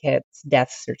certificates,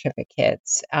 death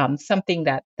certificates, something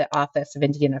that the Office of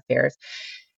Indian Affairs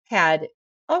had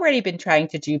already been trying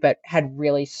to do, but had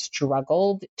really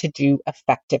struggled to do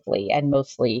effectively and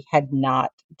mostly had not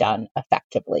done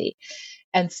effectively.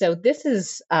 And so this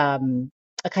is a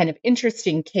kind of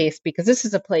interesting case because this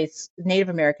is a place Native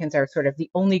Americans are sort of the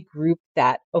only group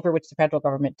that over which the federal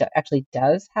government actually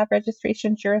does have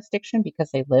registration jurisdiction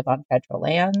because they live on federal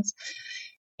lands.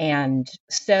 And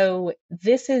so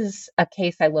this is a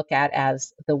case I look at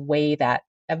as the way that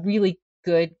a really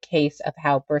good case of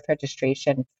how birth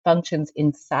registration functions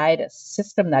inside a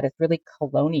system that is really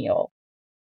colonial.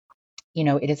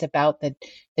 It is about the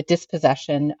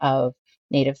dispossession of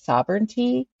Native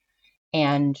sovereignty,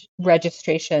 and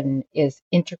registration is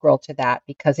integral to that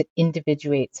because it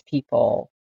individuates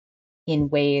people in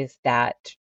ways that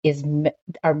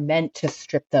are meant to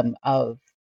strip them of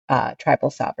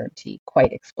tribal sovereignty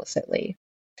quite explicitly.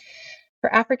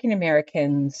 For African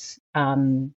Americans,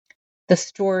 the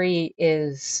story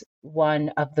is one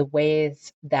of the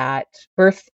ways that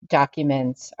birth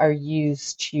documents are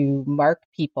used to mark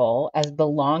people as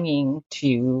belonging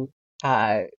to,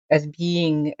 as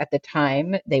being at the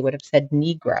time, they would have said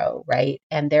Negro, right?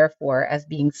 And therefore as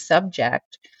being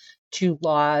subject to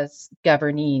laws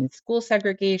governing school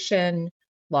segregation,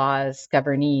 laws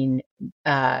governing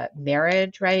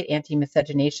marriage, right?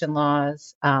 Anti-miscegenation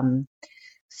laws.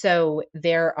 So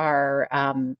there are,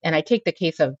 and I take the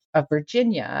case of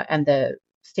Virginia and the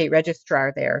state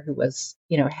registrar there who was,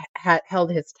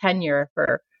 held his tenure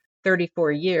for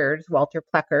 34 years, Walter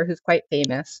Plecker, who's quite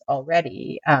famous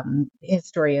already.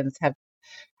 Historians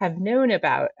have known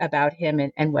about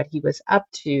him and what he was up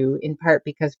to, in part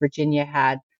because Virginia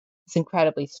had this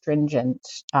incredibly stringent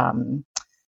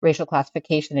racial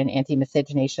classification and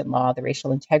anti-miscegenation law, the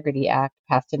Racial Integrity Act,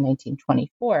 passed in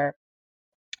 1924.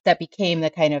 That became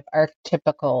the kind of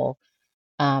archetypical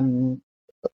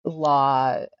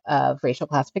law of racial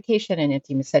classification and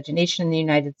anti-miscegenation in the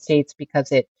United States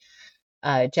because it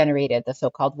generated the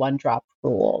so-called one-drop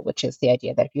rule, which is the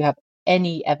idea that if you have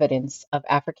any evidence of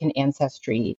African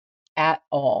ancestry at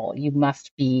all, you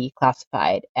must be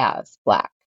classified as Black.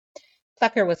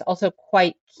 Plecker was also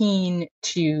quite keen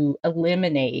to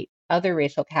eliminate other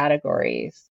racial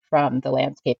categories from the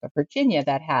landscape of Virginia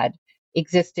that had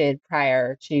existed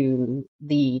prior to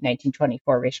the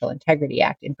 1924 Racial Integrity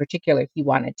Act. In particular, he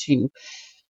wanted to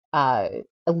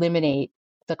eliminate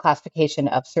the classification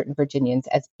of certain Virginians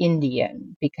as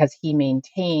Indian because he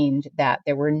maintained that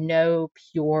there were no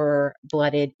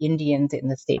pure-blooded Indians in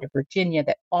the state of Virginia,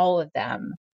 that all of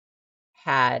them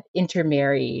had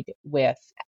intermarried with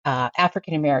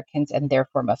African Americans and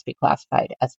therefore must be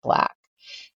classified as Black.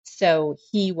 So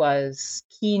he was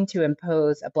keen to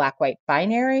impose a Black-white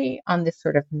binary on this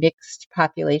sort of mixed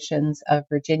populations of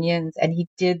Virginians, and he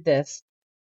did this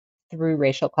through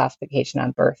racial classification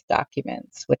on birth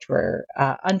documents, which were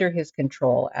under his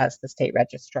control as the state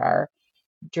registrar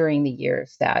during the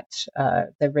years that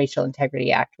the Racial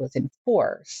Integrity Act was in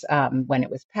force, when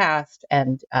it was passed,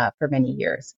 and for many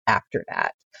years after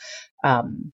that.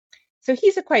 So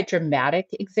he's a quite dramatic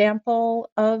example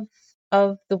of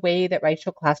the way that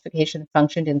racial classification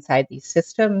functioned inside these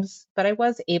systems, but I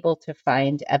was able to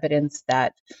find evidence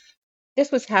that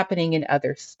this was happening in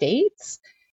other states,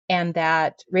 and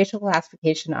that racial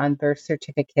classification on birth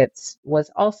certificates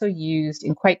was also used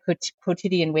in quite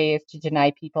quotidian ways to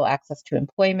deny people access to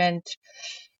employment,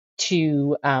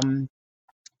 to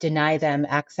deny them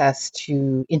access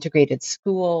to integrated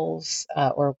schools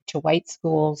or to white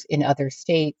schools in other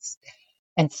states,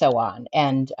 and so on.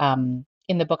 And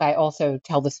in the book, I also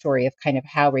tell the story of kind of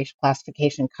how racial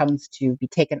classification comes to be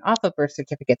taken off of birth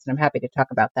certificates, and I'm happy to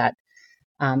talk about that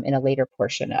in a later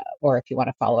portion, or if you want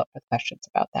to follow up with questions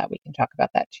about that, we can talk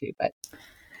about that too. But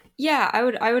yeah,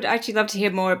 I would actually love to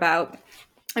hear more about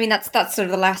I mean, that's sort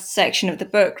of the last section of the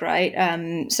book, right?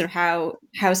 Sort of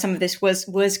how some of this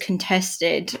was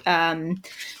contested.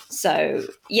 So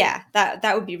yeah,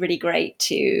 that would be really great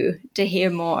to hear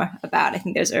more about. I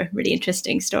think those are really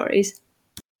interesting stories.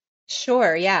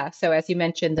 Sure, yeah. So as you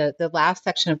mentioned, the last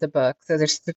section of the book, so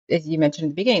there's, as you mentioned at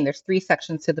the beginning, there's three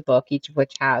sections to the book, each of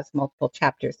which has multiple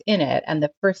chapters in it. And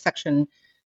the first section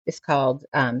is called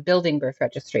Building Birth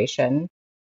Registration.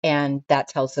 And that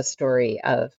tells the story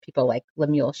of people like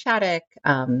Lemuel Shattuck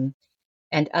and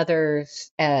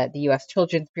others at the U.S.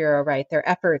 Children's Bureau, right? Their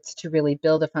efforts to really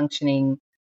build a functioning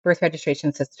birth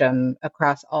registration system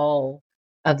across all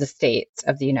of the states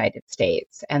of the United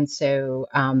States. And so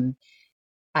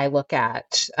I look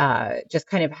at just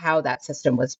kind of how that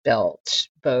system was built,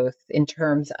 both in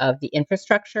terms of the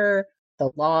infrastructure, the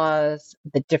laws,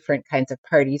 the different kinds of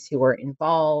parties who were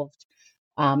involved,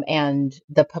 and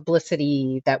the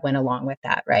publicity that went along with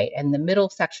that, right? And the middle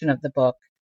section of the book,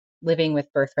 Living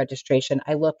with Birth Registration,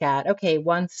 I look at, okay,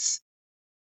 once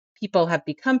people have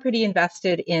become pretty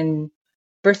invested in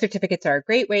birth certificates are a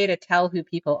great way to tell who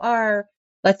people are.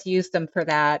 Let's use them for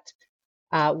that.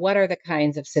 What are the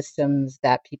kinds of systems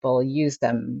that people use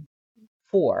them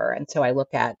for? And so I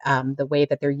look at the way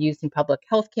that they're used in public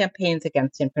health campaigns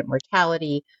against infant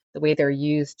mortality, the way they're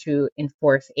used to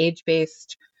enforce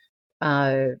age-based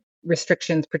uh,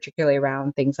 restrictions, particularly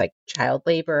around things like child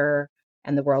labor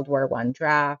and the World War I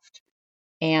draft,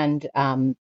 and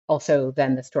also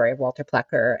then the story of Walter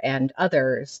Plecker and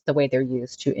others, the way they're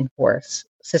used to enforce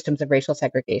systems of racial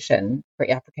segregation for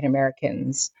African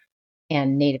Americans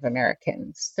and Native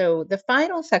Americans. So the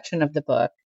final section of the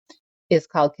book is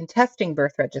called Contesting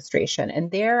Birth Registration.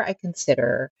 And there I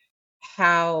consider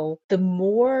how the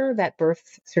more that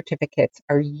birth certificates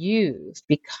are used,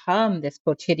 become this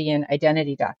quotidian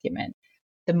identity document,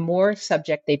 the more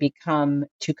subject they become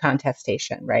to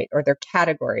contestation, right? Or their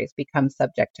categories become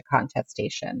subject to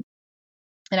contestation.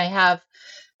 And I have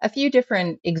a few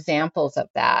different examples of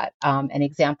that, and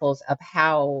examples of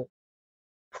how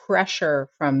pressure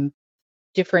from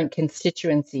different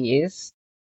constituencies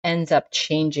ends up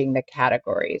changing the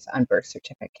categories on birth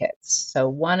certificates. So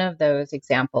one of those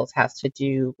examples has to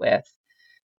do with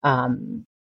um,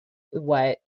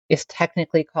 what is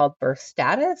technically called birth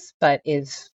status, but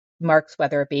is marks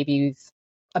whether a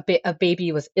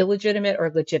baby was illegitimate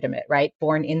or legitimate, right?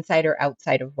 Born inside or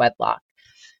outside of wedlock.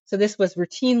 So this was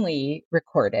routinely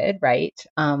recorded, right,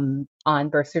 on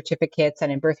birth certificates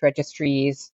and in birth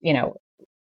registries,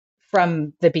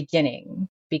 from the beginning,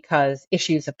 because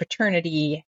issues of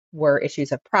paternity were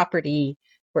issues of property,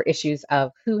 were issues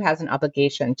of who has an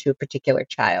obligation to a particular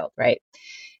child, right?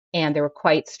 And there were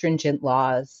quite stringent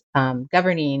laws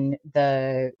governing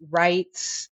the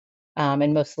rights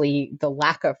and mostly the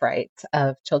lack of rights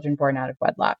of children born out of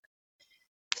wedlock.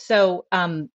 So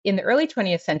in the early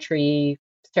 20th century,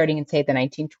 starting in, say, the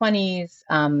 1920s,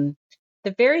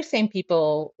 the very same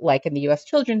people, like in the US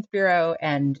Children's Bureau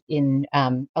and in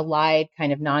allied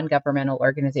kind of non-governmental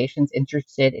organizations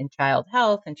interested in child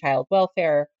health and child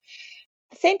welfare,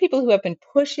 the same people who have been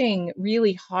pushing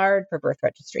really hard for birth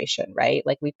registration, right?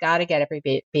 Like, we've got to get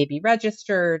every baby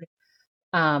registered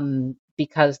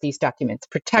because these documents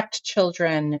protect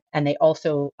children and they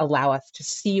also allow us to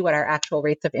see what our actual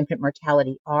rates of infant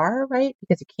mortality are, right?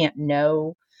 Because you can't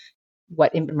know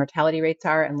what infant mortality rates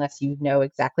are unless you know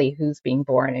exactly who's being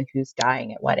born and who's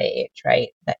dying at what age, right?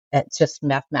 That's just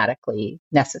mathematically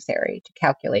necessary to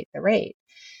calculate the rate.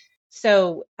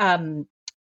 So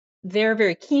they're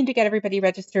very keen to get everybody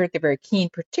registered. They're very keen,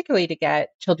 particularly, to get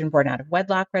children born out of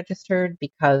wedlock registered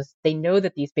because they know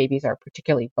that these babies are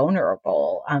particularly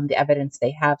vulnerable. The evidence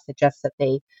they have suggests that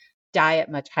they die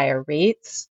at much higher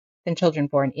rates than children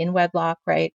born in wedlock,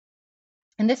 right?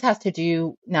 And this has to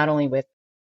do not only with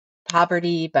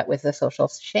poverty, but with the social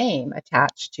shame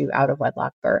attached to out of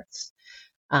wedlock births.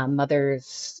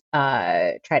 Mothers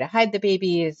try to hide the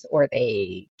babies, or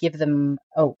they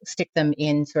stick them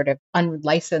in sort of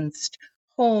unlicensed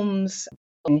homes.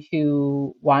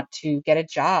 Who want to get a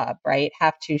job, right,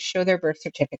 have to show their birth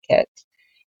certificate,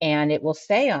 and it will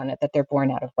say on it that they're born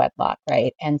out of wedlock,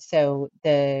 right? And so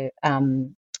the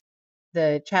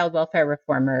child welfare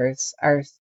reformers are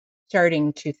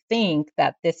starting to think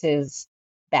that this is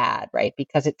bad, right?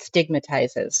 Because it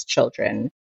stigmatizes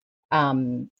children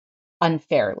um,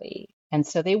 unfairly. And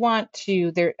so they want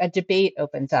to, a debate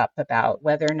opens up about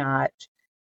whether or not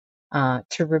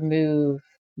to remove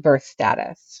birth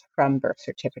status from birth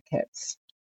certificates.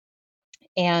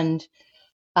 And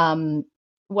um,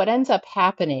 what ends up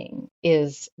happening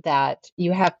is that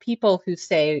you have people who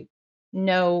say,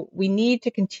 no, we need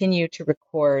to continue to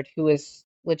record who is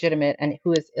legitimate and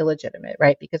who is illegitimate,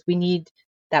 right? Because we need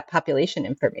that population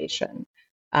information.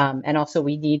 And also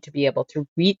we need to be able to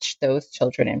reach those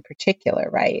children in particular,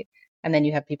 right? And then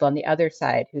you have people on the other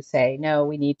side who say, no,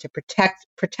 we need to protect.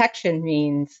 Protection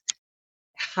means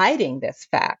hiding this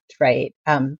fact, right?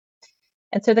 And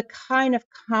so the kind of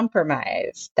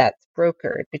compromise that's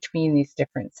brokered between these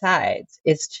different sides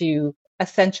is to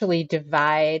essentially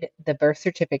divide the birth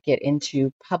certificate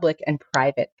into public and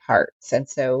private parts. And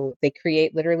so they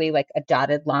create literally like a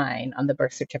dotted line on the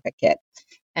birth certificate.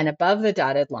 And above the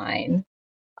dotted line,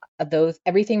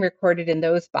 everything recorded in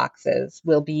those boxes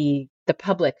will be the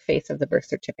public face of the birth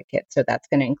certificate. So that's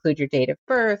going to include your date of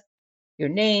birth, your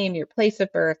name, your place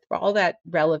of birth, all that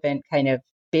relevant kind of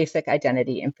basic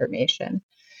identity information.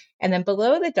 And then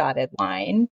below the dotted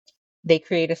line, they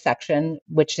create a section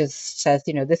which says,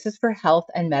 this is for health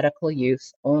and medical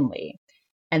use only.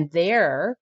 And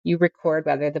there you record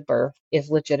whether the birth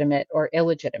is legitimate or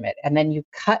illegitimate. And then you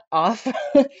cut off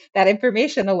that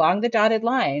information along the dotted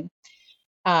line,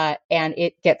 and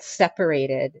it gets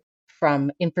separated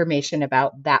from information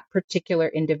about that particular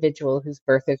individual whose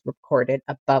birth is recorded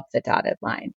above the dotted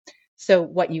line. So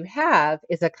what you have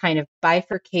is a kind of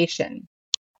bifurcation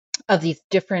of these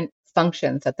different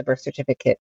functions that the birth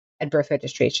certificate and birth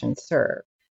registration serve.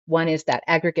 One is that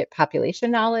aggregate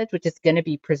population knowledge, which is going to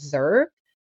be preserved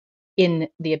in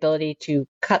the ability to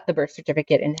cut the birth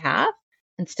certificate in half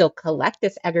and still collect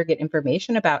this aggregate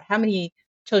information about how many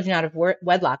children out of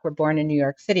wedlock were born in New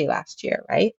York City last year,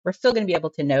 right? We're still going to be able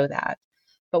to know that.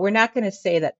 But we're not going to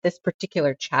say that any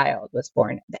particular child was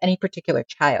born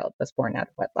out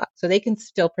of wedlock. So they can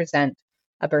still present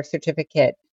a birth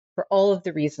certificate for all of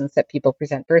the reasons that people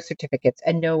present birth certificates,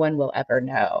 and no one will ever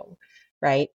know,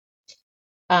 right?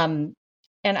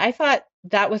 And I thought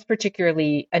that was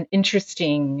particularly an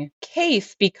interesting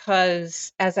case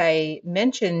because, as I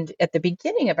mentioned at the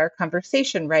beginning of our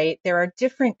conversation, right, there are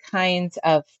different kinds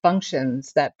of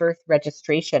functions that birth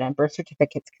registration and birth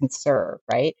certificates can serve,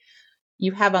 right?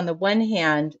 You have on the one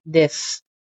hand this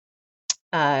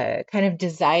kind of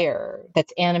desire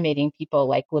that's animating people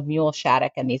like Lemuel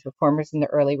Shattuck and these reformers in the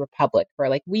early republic, where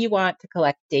like, we want to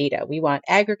collect data, we want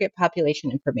aggregate population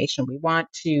information, we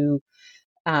want to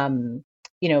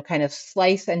kind of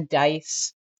slice and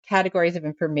dice categories of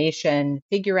information,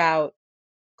 figure out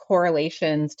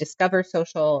correlations, discover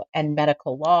social and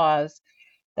medical laws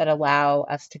that allow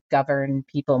us to govern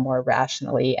people more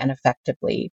rationally and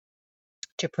effectively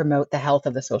to promote the health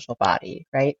of the social body,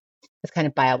 right? This kind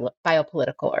of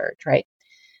biopolitical urge, right?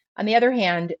 On the other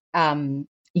hand,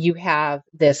 you have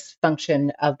this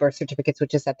function of birth certificates,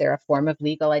 which is that they're a form of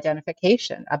legal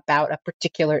identification about a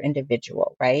particular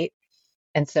individual, right?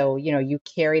 And so, you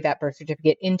carry that birth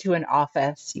certificate into an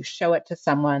office, you show it to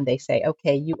someone, they say,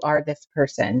 okay, you are this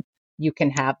person, you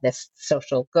can have this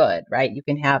social good, right? You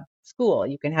can have school,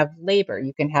 you can have labor,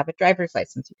 you can have a driver's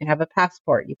license, you can have a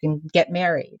passport, you can get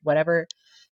married, whatever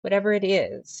it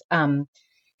is.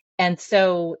 And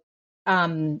so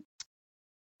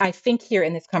I think here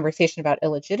in this conversation about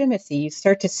illegitimacy, you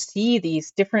start to see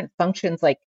these different functions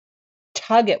like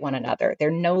tug at one another.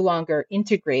 They're no longer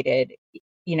integrated,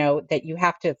 that you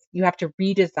have to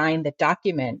redesign the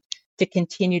document to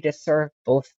continue to serve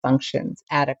both functions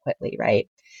adequately, right?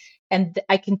 And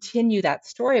I continue that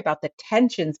story about the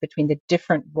tensions between the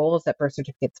different roles that birth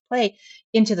certificates play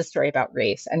into the story about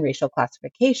race and racial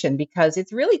classification, because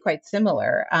it's really quite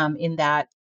similar in that,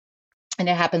 and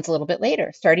it happens a little bit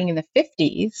later, starting in the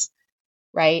 50s,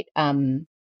 right?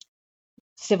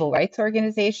 Civil rights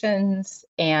organizations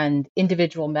and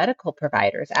individual medical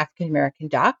providers, African American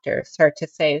doctors, start to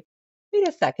say, wait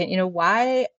a second,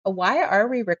 why are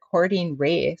we recording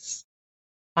race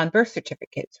on birth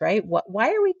certificates, right?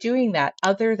 Why are we doing that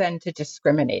other than to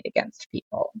discriminate against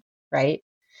people, right?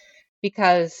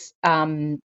 Because,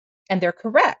 and they're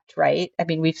correct, right? I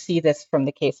mean, we see this from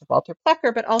the case of Walter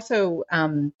Plecker, but also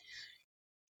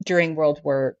during World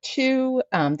War II,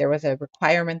 there was a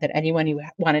requirement that anyone who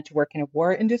wanted to work in a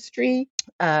war industry,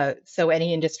 so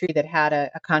any industry that had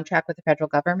a contract with the federal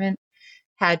government,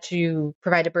 had to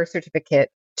provide a birth certificate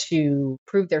to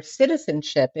prove their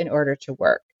citizenship in order to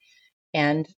work.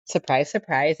 And surprise,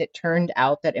 surprise, it turned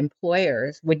out that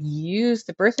employers would use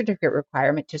the birth certificate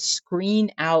requirement to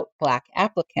screen out Black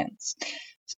applicants.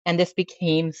 And this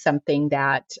became something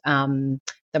that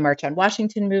the March on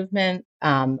Washington movement,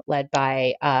 led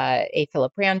by A.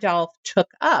 Philip Randolph, took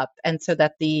up. And so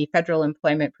that the Federal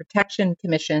Employment Protection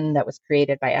Commission that was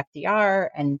created by FDR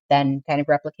and then kind of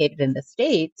replicated in the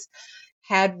states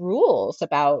had rules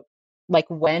about, like,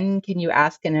 when can you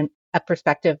ask a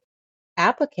prospective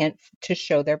applicant to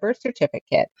show their birth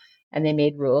certificate. And they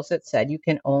made rules that said you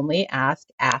can only ask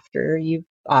after you've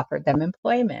offered them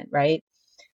employment, right?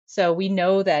 So we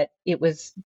know that it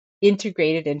was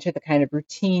integrated into the kind of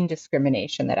routine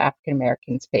discrimination that African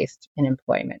Americans faced in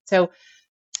employment. So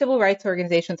civil rights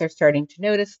organizations are starting to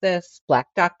notice this. Black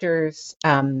doctors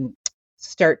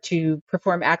start to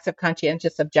perform acts of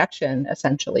conscientious objection,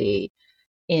 essentially,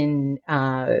 and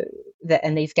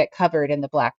these get covered in the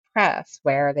Black press,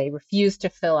 where they refuse to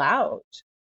fill out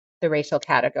the racial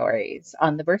categories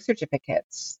on the birth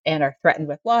certificates and are threatened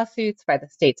with lawsuits by the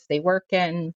states they work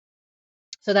in.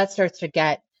 So that starts to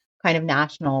get kind of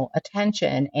national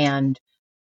attention, and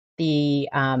the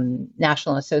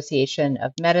National Association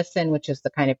of Medicine, which is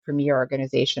the kind of premier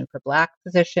organization for Black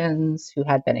physicians who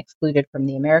had been excluded from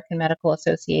the American Medical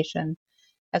Association,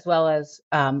 as well as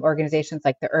organizations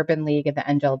like the Urban League and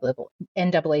the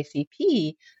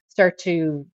NAACP, start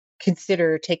to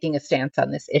consider taking a stance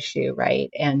on this issue, right?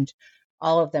 And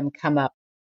all of them come up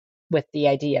with the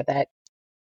idea that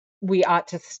we ought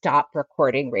to stop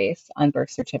recording race on birth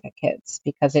certificates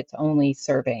because it's only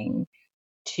serving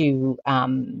to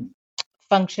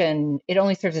function. It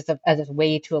only serves as a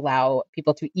way to allow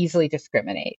people to easily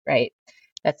discriminate, right?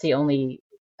 That's the only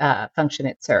function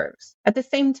it serves. At the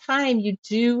same time, you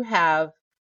do have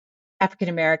African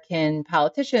American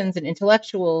politicians and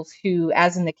intellectuals who,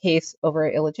 as in the case over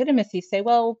illegitimacy, say,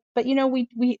 well, but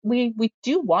we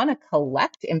do want to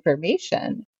collect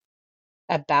information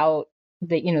about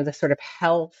the sort of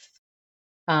health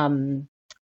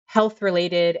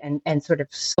related and sort of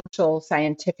social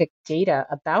scientific data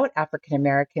about African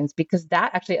Americans, because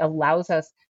that actually allows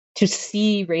us to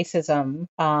see racism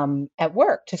at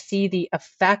work, to see the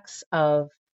effects of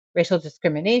racial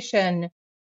discrimination,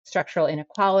 structural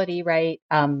inequality, right?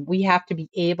 We have to be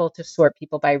able to sort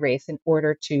people by race in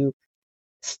order to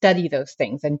study those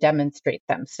things and demonstrate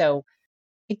them. So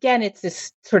again, it's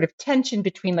this sort of tension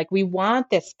between, like, we want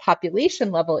this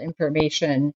population level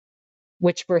information,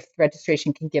 which birth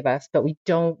registration can give us, but we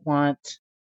don't want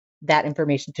that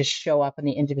information to show up on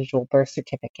the individual birth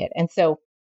certificate. And so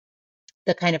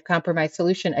the kind of compromise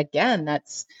solution, again,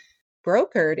 that's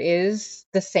brokered is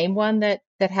the same one that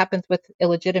happens with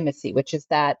illegitimacy, which is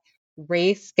that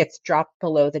race gets dropped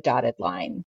below the dotted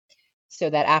line. So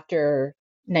that after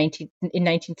in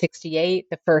 1968,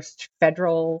 the first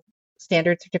federal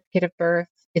standard certificate of birth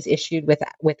is issued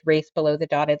with race below the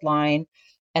dotted line.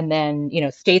 And then,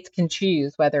 states can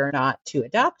choose whether or not to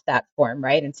adopt that form,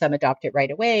 right? And some adopt it right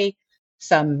away.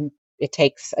 Some, it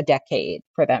takes a decade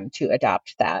for them to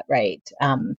adopt that, right?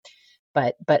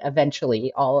 But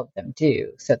eventually all of them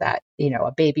do, so that,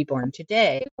 a baby born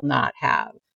today will not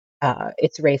have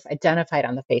its race identified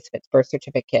on the face of its birth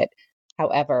certificate.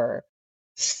 However,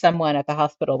 someone at the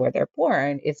hospital where they're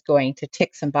born is going to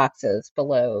tick some boxes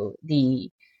below the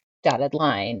dotted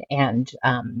line, and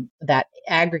that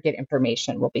aggregate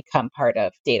information will become part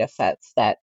of data sets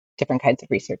that different kinds of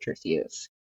researchers use.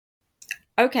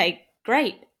 Okay,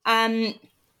 great.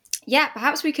 Yeah,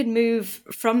 perhaps we could move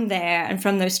from there and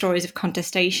from those stories of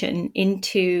contestation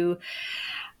into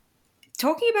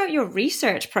talking about your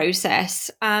research process.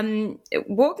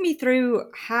 Walk me through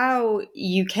how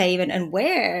you came and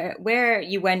where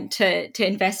you went to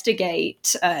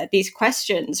investigate these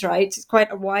questions, right? It's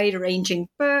quite a wide-ranging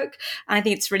book, and I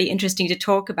think it's really interesting to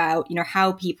talk about,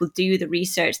 how people do the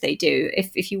research they do.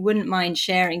 If you wouldn't mind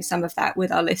sharing some of that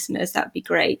with our listeners, that would be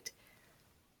great.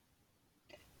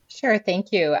 Sure,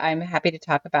 thank you. I'm happy to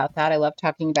talk about that. I love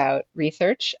talking about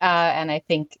research, and I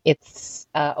think it's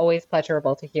always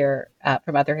pleasurable to hear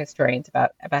from other historians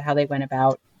about how they went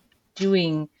about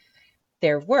doing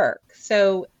their work.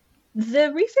 So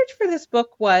the research for this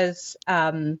book was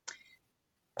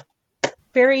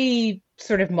very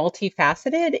sort of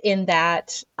multifaceted, in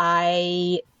that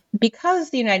because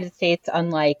the United States,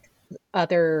 unlike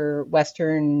other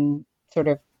Western sort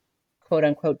of quote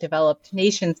unquote developed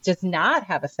nations, does not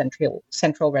have a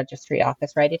central registry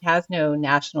office, right? It has no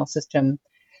national system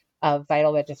of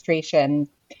vital registration.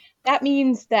 That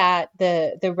means that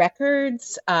the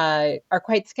records are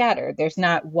quite scattered. There's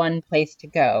not one place to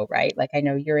go, right? Like, I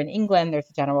know you're in England, there's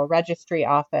a general registry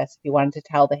office. If you wanted to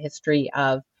tell the history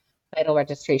of vital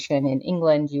registration in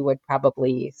England, you would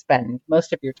probably spend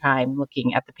most of your time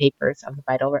looking at the papers of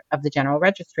the general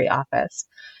registry office.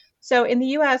 So in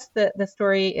the US, the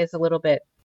story is a little bit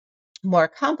more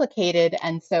complicated.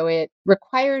 And so it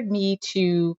required me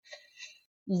to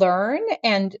learn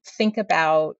and think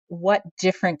about what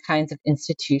different kinds of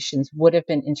institutions would have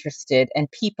been interested, and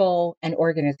people and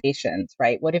organizations,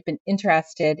 right, would have been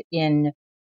interested in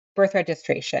birth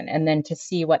registration, and then to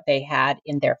see what they had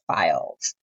in their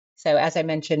files. So as I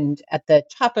mentioned at the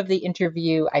top of the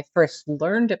interview, I first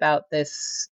learned about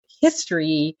this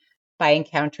history by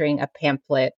encountering a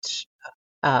pamphlet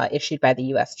issued by the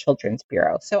U.S. Children's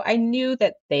Bureau. So I knew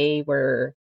that they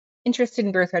were interested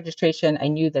in birth registration. I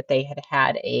knew that they had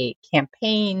had a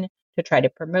campaign to try to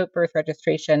promote birth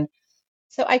registration.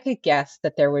 So I could guess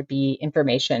that there would be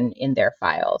information in their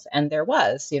files. And there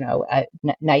was,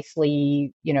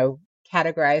 nicely,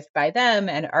 categorized by them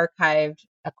and archived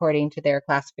according to their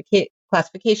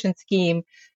classification scheme.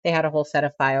 They had a whole set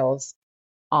of files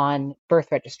on birth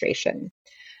registration.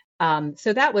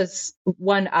 So that was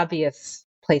one obvious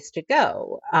place to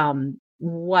go.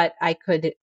 What I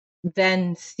could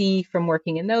then see from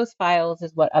working in those files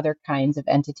is what other kinds of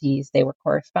entities they were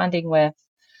corresponding with,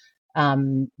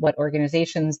 what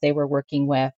organizations they were working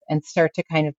with, and start to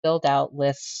kind of build out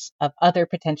lists of other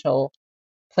potential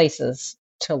places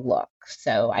to look.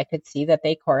 So I could see that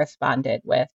they corresponded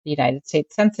with the United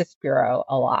States Census Bureau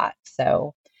a lot.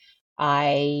 So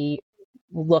I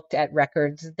looked at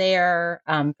records there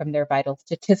from their vital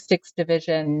statistics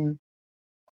division.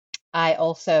 I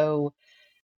also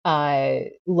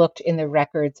looked in the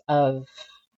records of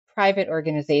private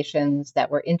organizations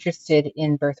that were interested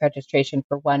in birth registration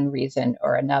for one reason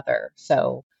or another.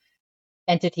 So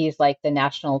entities like the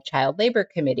National Child Labor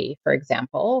Committee, for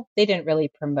example, they didn't really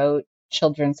promote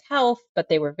children's health, but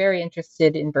they were very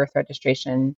interested in birth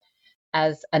registration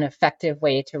as an effective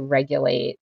way to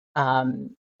regulate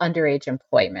underage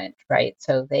employment, right?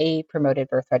 So they promoted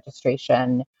birth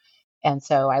registration. And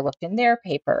so I looked in their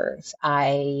papers.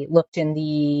 I looked in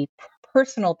the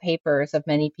personal papers of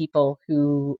many people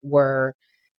who were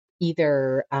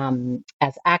either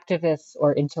as activists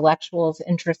or intellectuals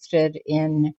interested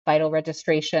in vital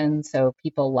registration. So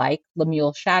people like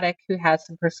Lemuel Shattuck, who has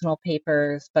some personal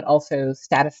papers, but also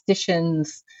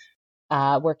statisticians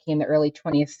working in the early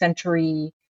 20th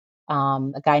century.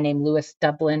 A guy named Lewis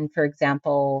Dublin, for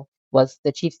example, was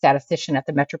the chief statistician at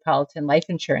the Metropolitan Life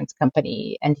Insurance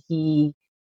Company, and he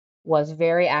was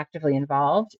very actively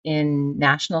involved in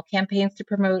national campaigns to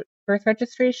promote birth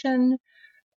registration.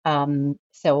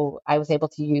 So I was able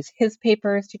to use his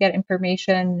papers to get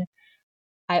information.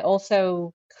 I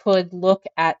also could look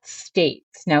at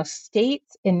states. Now,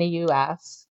 states in the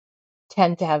US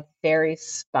tend to have very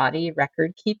spotty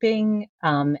record keeping.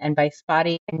 And by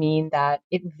spotty, I mean that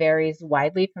it varies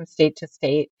widely from state to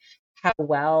state how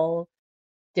well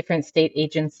different state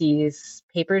agencies'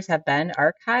 papers have been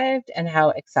archived and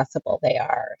how accessible they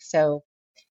are. So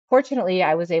fortunately,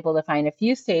 I was able to find a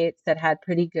few states that had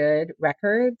pretty good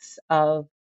records of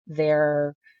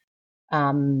their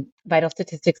vital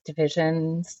statistics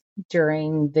divisions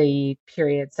during the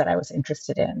periods that I was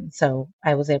interested in. So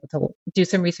I was able to do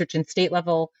some research in state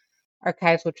level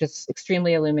archives, which is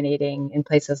extremely illuminating in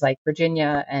places like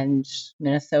Virginia and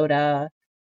Minnesota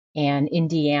and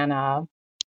Indiana.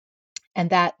 And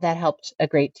that helped a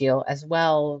great deal as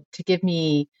well to give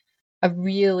me a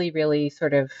really, really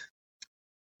sort of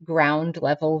ground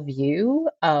level view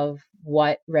of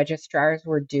what registrars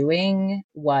were doing,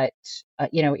 what,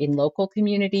 in local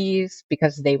communities,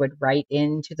 because they would write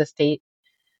into the state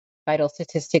vital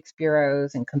statistics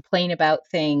bureaus and complain about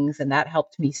things. And that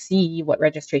helped me see what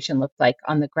registration looked like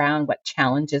on the ground, what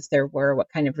challenges there were, what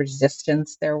kind of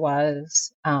resistance there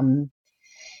was.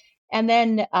 And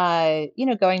then,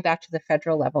 going back to the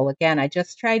federal level, again, I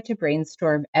just tried to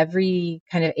brainstorm every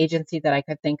kind of agency that I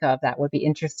could think of that would be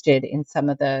interested in some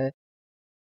of the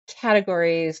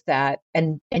categories that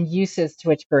and uses to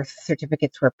which birth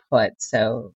certificates were put.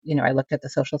 So, I looked at the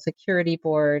Social Security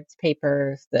Board's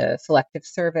papers, the Selective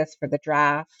Service for the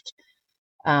draft,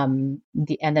 and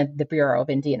then the Bureau of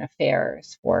Indian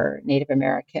Affairs for Native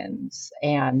Americans.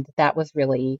 And that was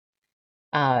really,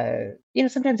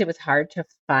 sometimes it was hard to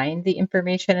find the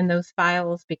information in those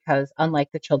files because unlike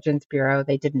the Children's Bureau,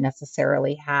 they didn't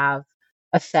necessarily have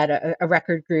a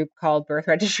record group called birth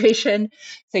registration.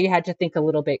 So you had to think a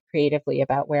little bit creatively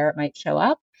about where it might show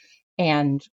up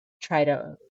and try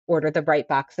to order the right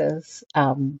boxes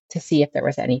to see if there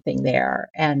was anything there.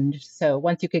 And so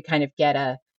once you could kind of get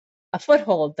a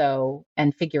foothold though,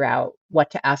 and figure out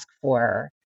what to ask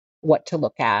for, what to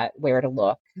look at, where to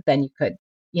look, then you could,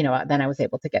 then I was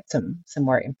able to get some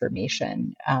more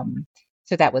information.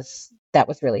 So that was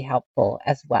really helpful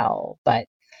as well. But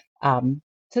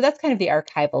so that's kind of the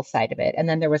archival side of it. And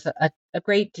then there was a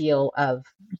great deal of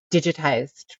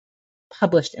digitized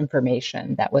published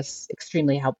information that was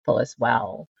extremely helpful as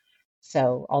well.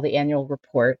 So all the annual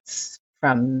reports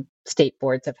from state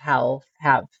boards of health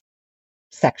have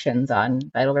sections on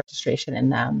vital registration in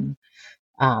them.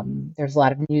 There's a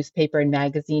lot of newspaper and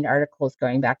magazine articles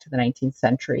going back to the 19th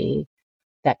century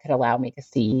that could allow me to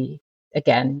see,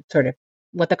 again, sort of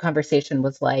what the conversation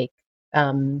was like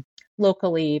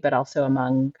locally, but also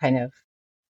among kind of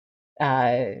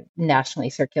nationally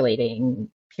circulating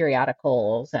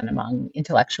periodicals and among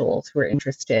intellectuals who are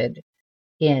interested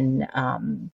in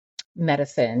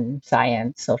medicine,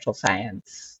 science, social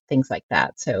science, things like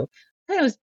that. So I kind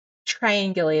of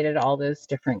triangulated all those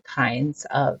different kinds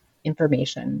of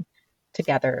information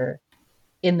together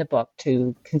in the book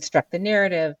to construct the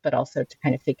narrative, but also to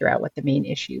kind of figure out what the main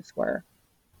issues were.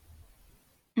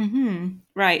 Mm-hmm.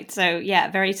 Right. So,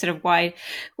 yeah, very sort of wide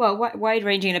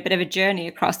ranging, a bit of a journey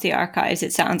across the archives.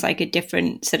 It sounds like at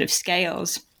different sort of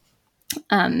scales.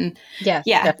 Yes,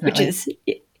 Yeah, which definitely. is,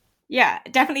 yeah,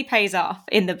 definitely pays off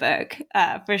in the book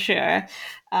for sure.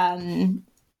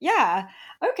 Yeah.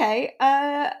 Okay.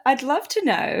 I'd love to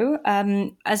know,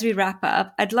 as we wrap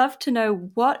up, I'd love to know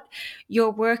what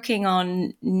you're working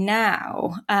on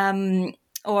now,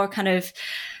 or kind of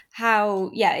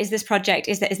how, is this project,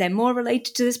 is there more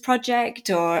related to this project,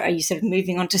 or are you sort of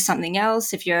moving on to something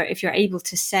else? If you're able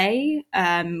to say,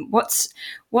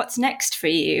 what's next for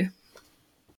you?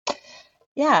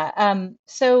 Yeah.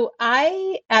 So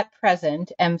I, at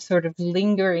present, am sort of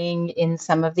lingering in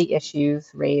some of the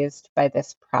issues raised by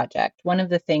this project. One of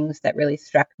the things that really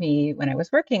struck me when I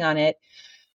was working on it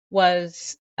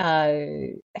was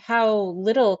how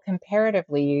little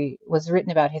comparatively was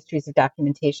written about histories of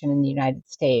documentation in the United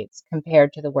States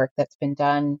compared to the work that's been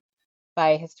done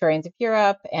by historians of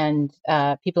Europe and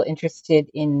people interested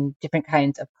in different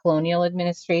kinds of colonial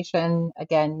administration,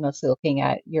 again, mostly looking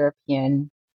at European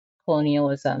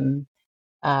colonialism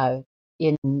uh,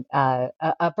 in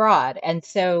abroad. And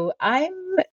so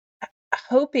I'm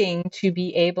hoping to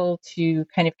be able to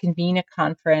kind of convene a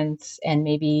conference and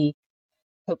maybe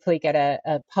hopefully get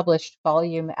a published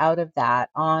volume out of that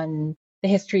on the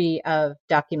history of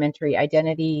documentary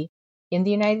identity in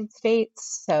the United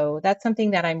States. So that's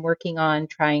something that I'm working on,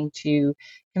 trying to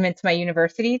convince my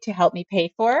university to help me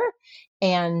pay for,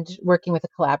 and working with a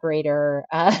collaborator,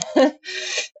 a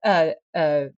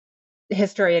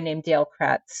historian named Dale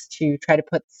Kretz, to try to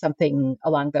put something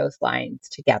along those lines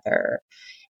together.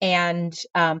 And so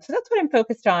that's what I'm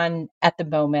focused on at the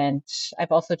moment.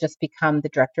 I've also just become the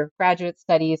director of graduate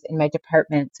studies in my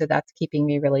department, so that's keeping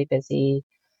me really busy,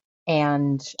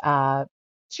 and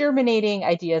germinating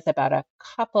ideas about a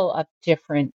couple of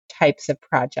different types of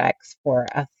projects for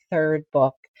a third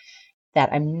book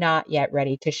that I'm not yet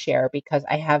ready to share because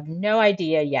I have no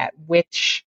idea yet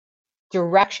which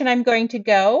direction I'm going to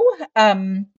go.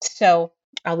 So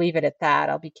I'll leave it at that.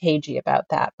 I'll be cagey about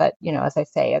that. But as I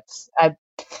say,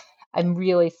 I'm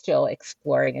really still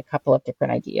exploring a couple of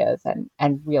different ideas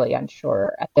and really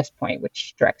unsure at this point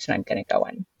which direction I'm going to go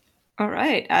in. All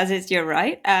right, as is your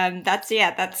right. That's a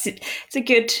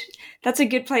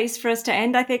good place for us to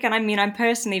end, I think. And I mean, I'm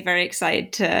personally very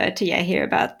excited to hear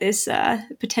about this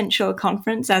potential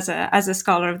conference as a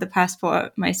scholar of the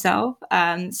passport myself.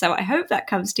 So I hope that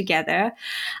comes together.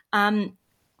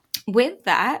 With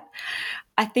that,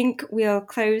 I think we'll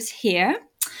close here.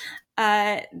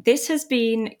 This has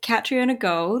been Catriona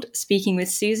Gold speaking with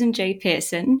Susan J.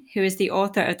 Pearson, who is the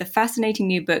author of the fascinating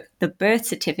new book, The Birth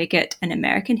Certificate, An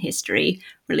American History,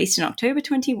 released in October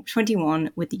 2021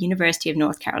 with the University of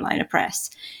North Carolina Press.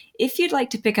 If you'd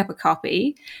like to pick up a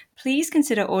copy, please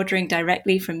consider ordering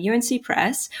directly from UNC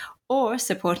Press or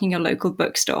supporting your local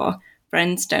bookstore.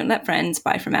 Friends don't let friends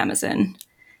buy from Amazon.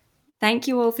 Thank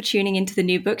you all for tuning into the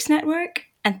New Books Network,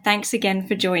 and thanks again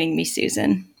for joining me,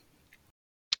 Susan.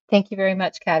 Thank you very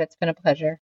much, Kat. It's been a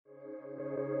pleasure.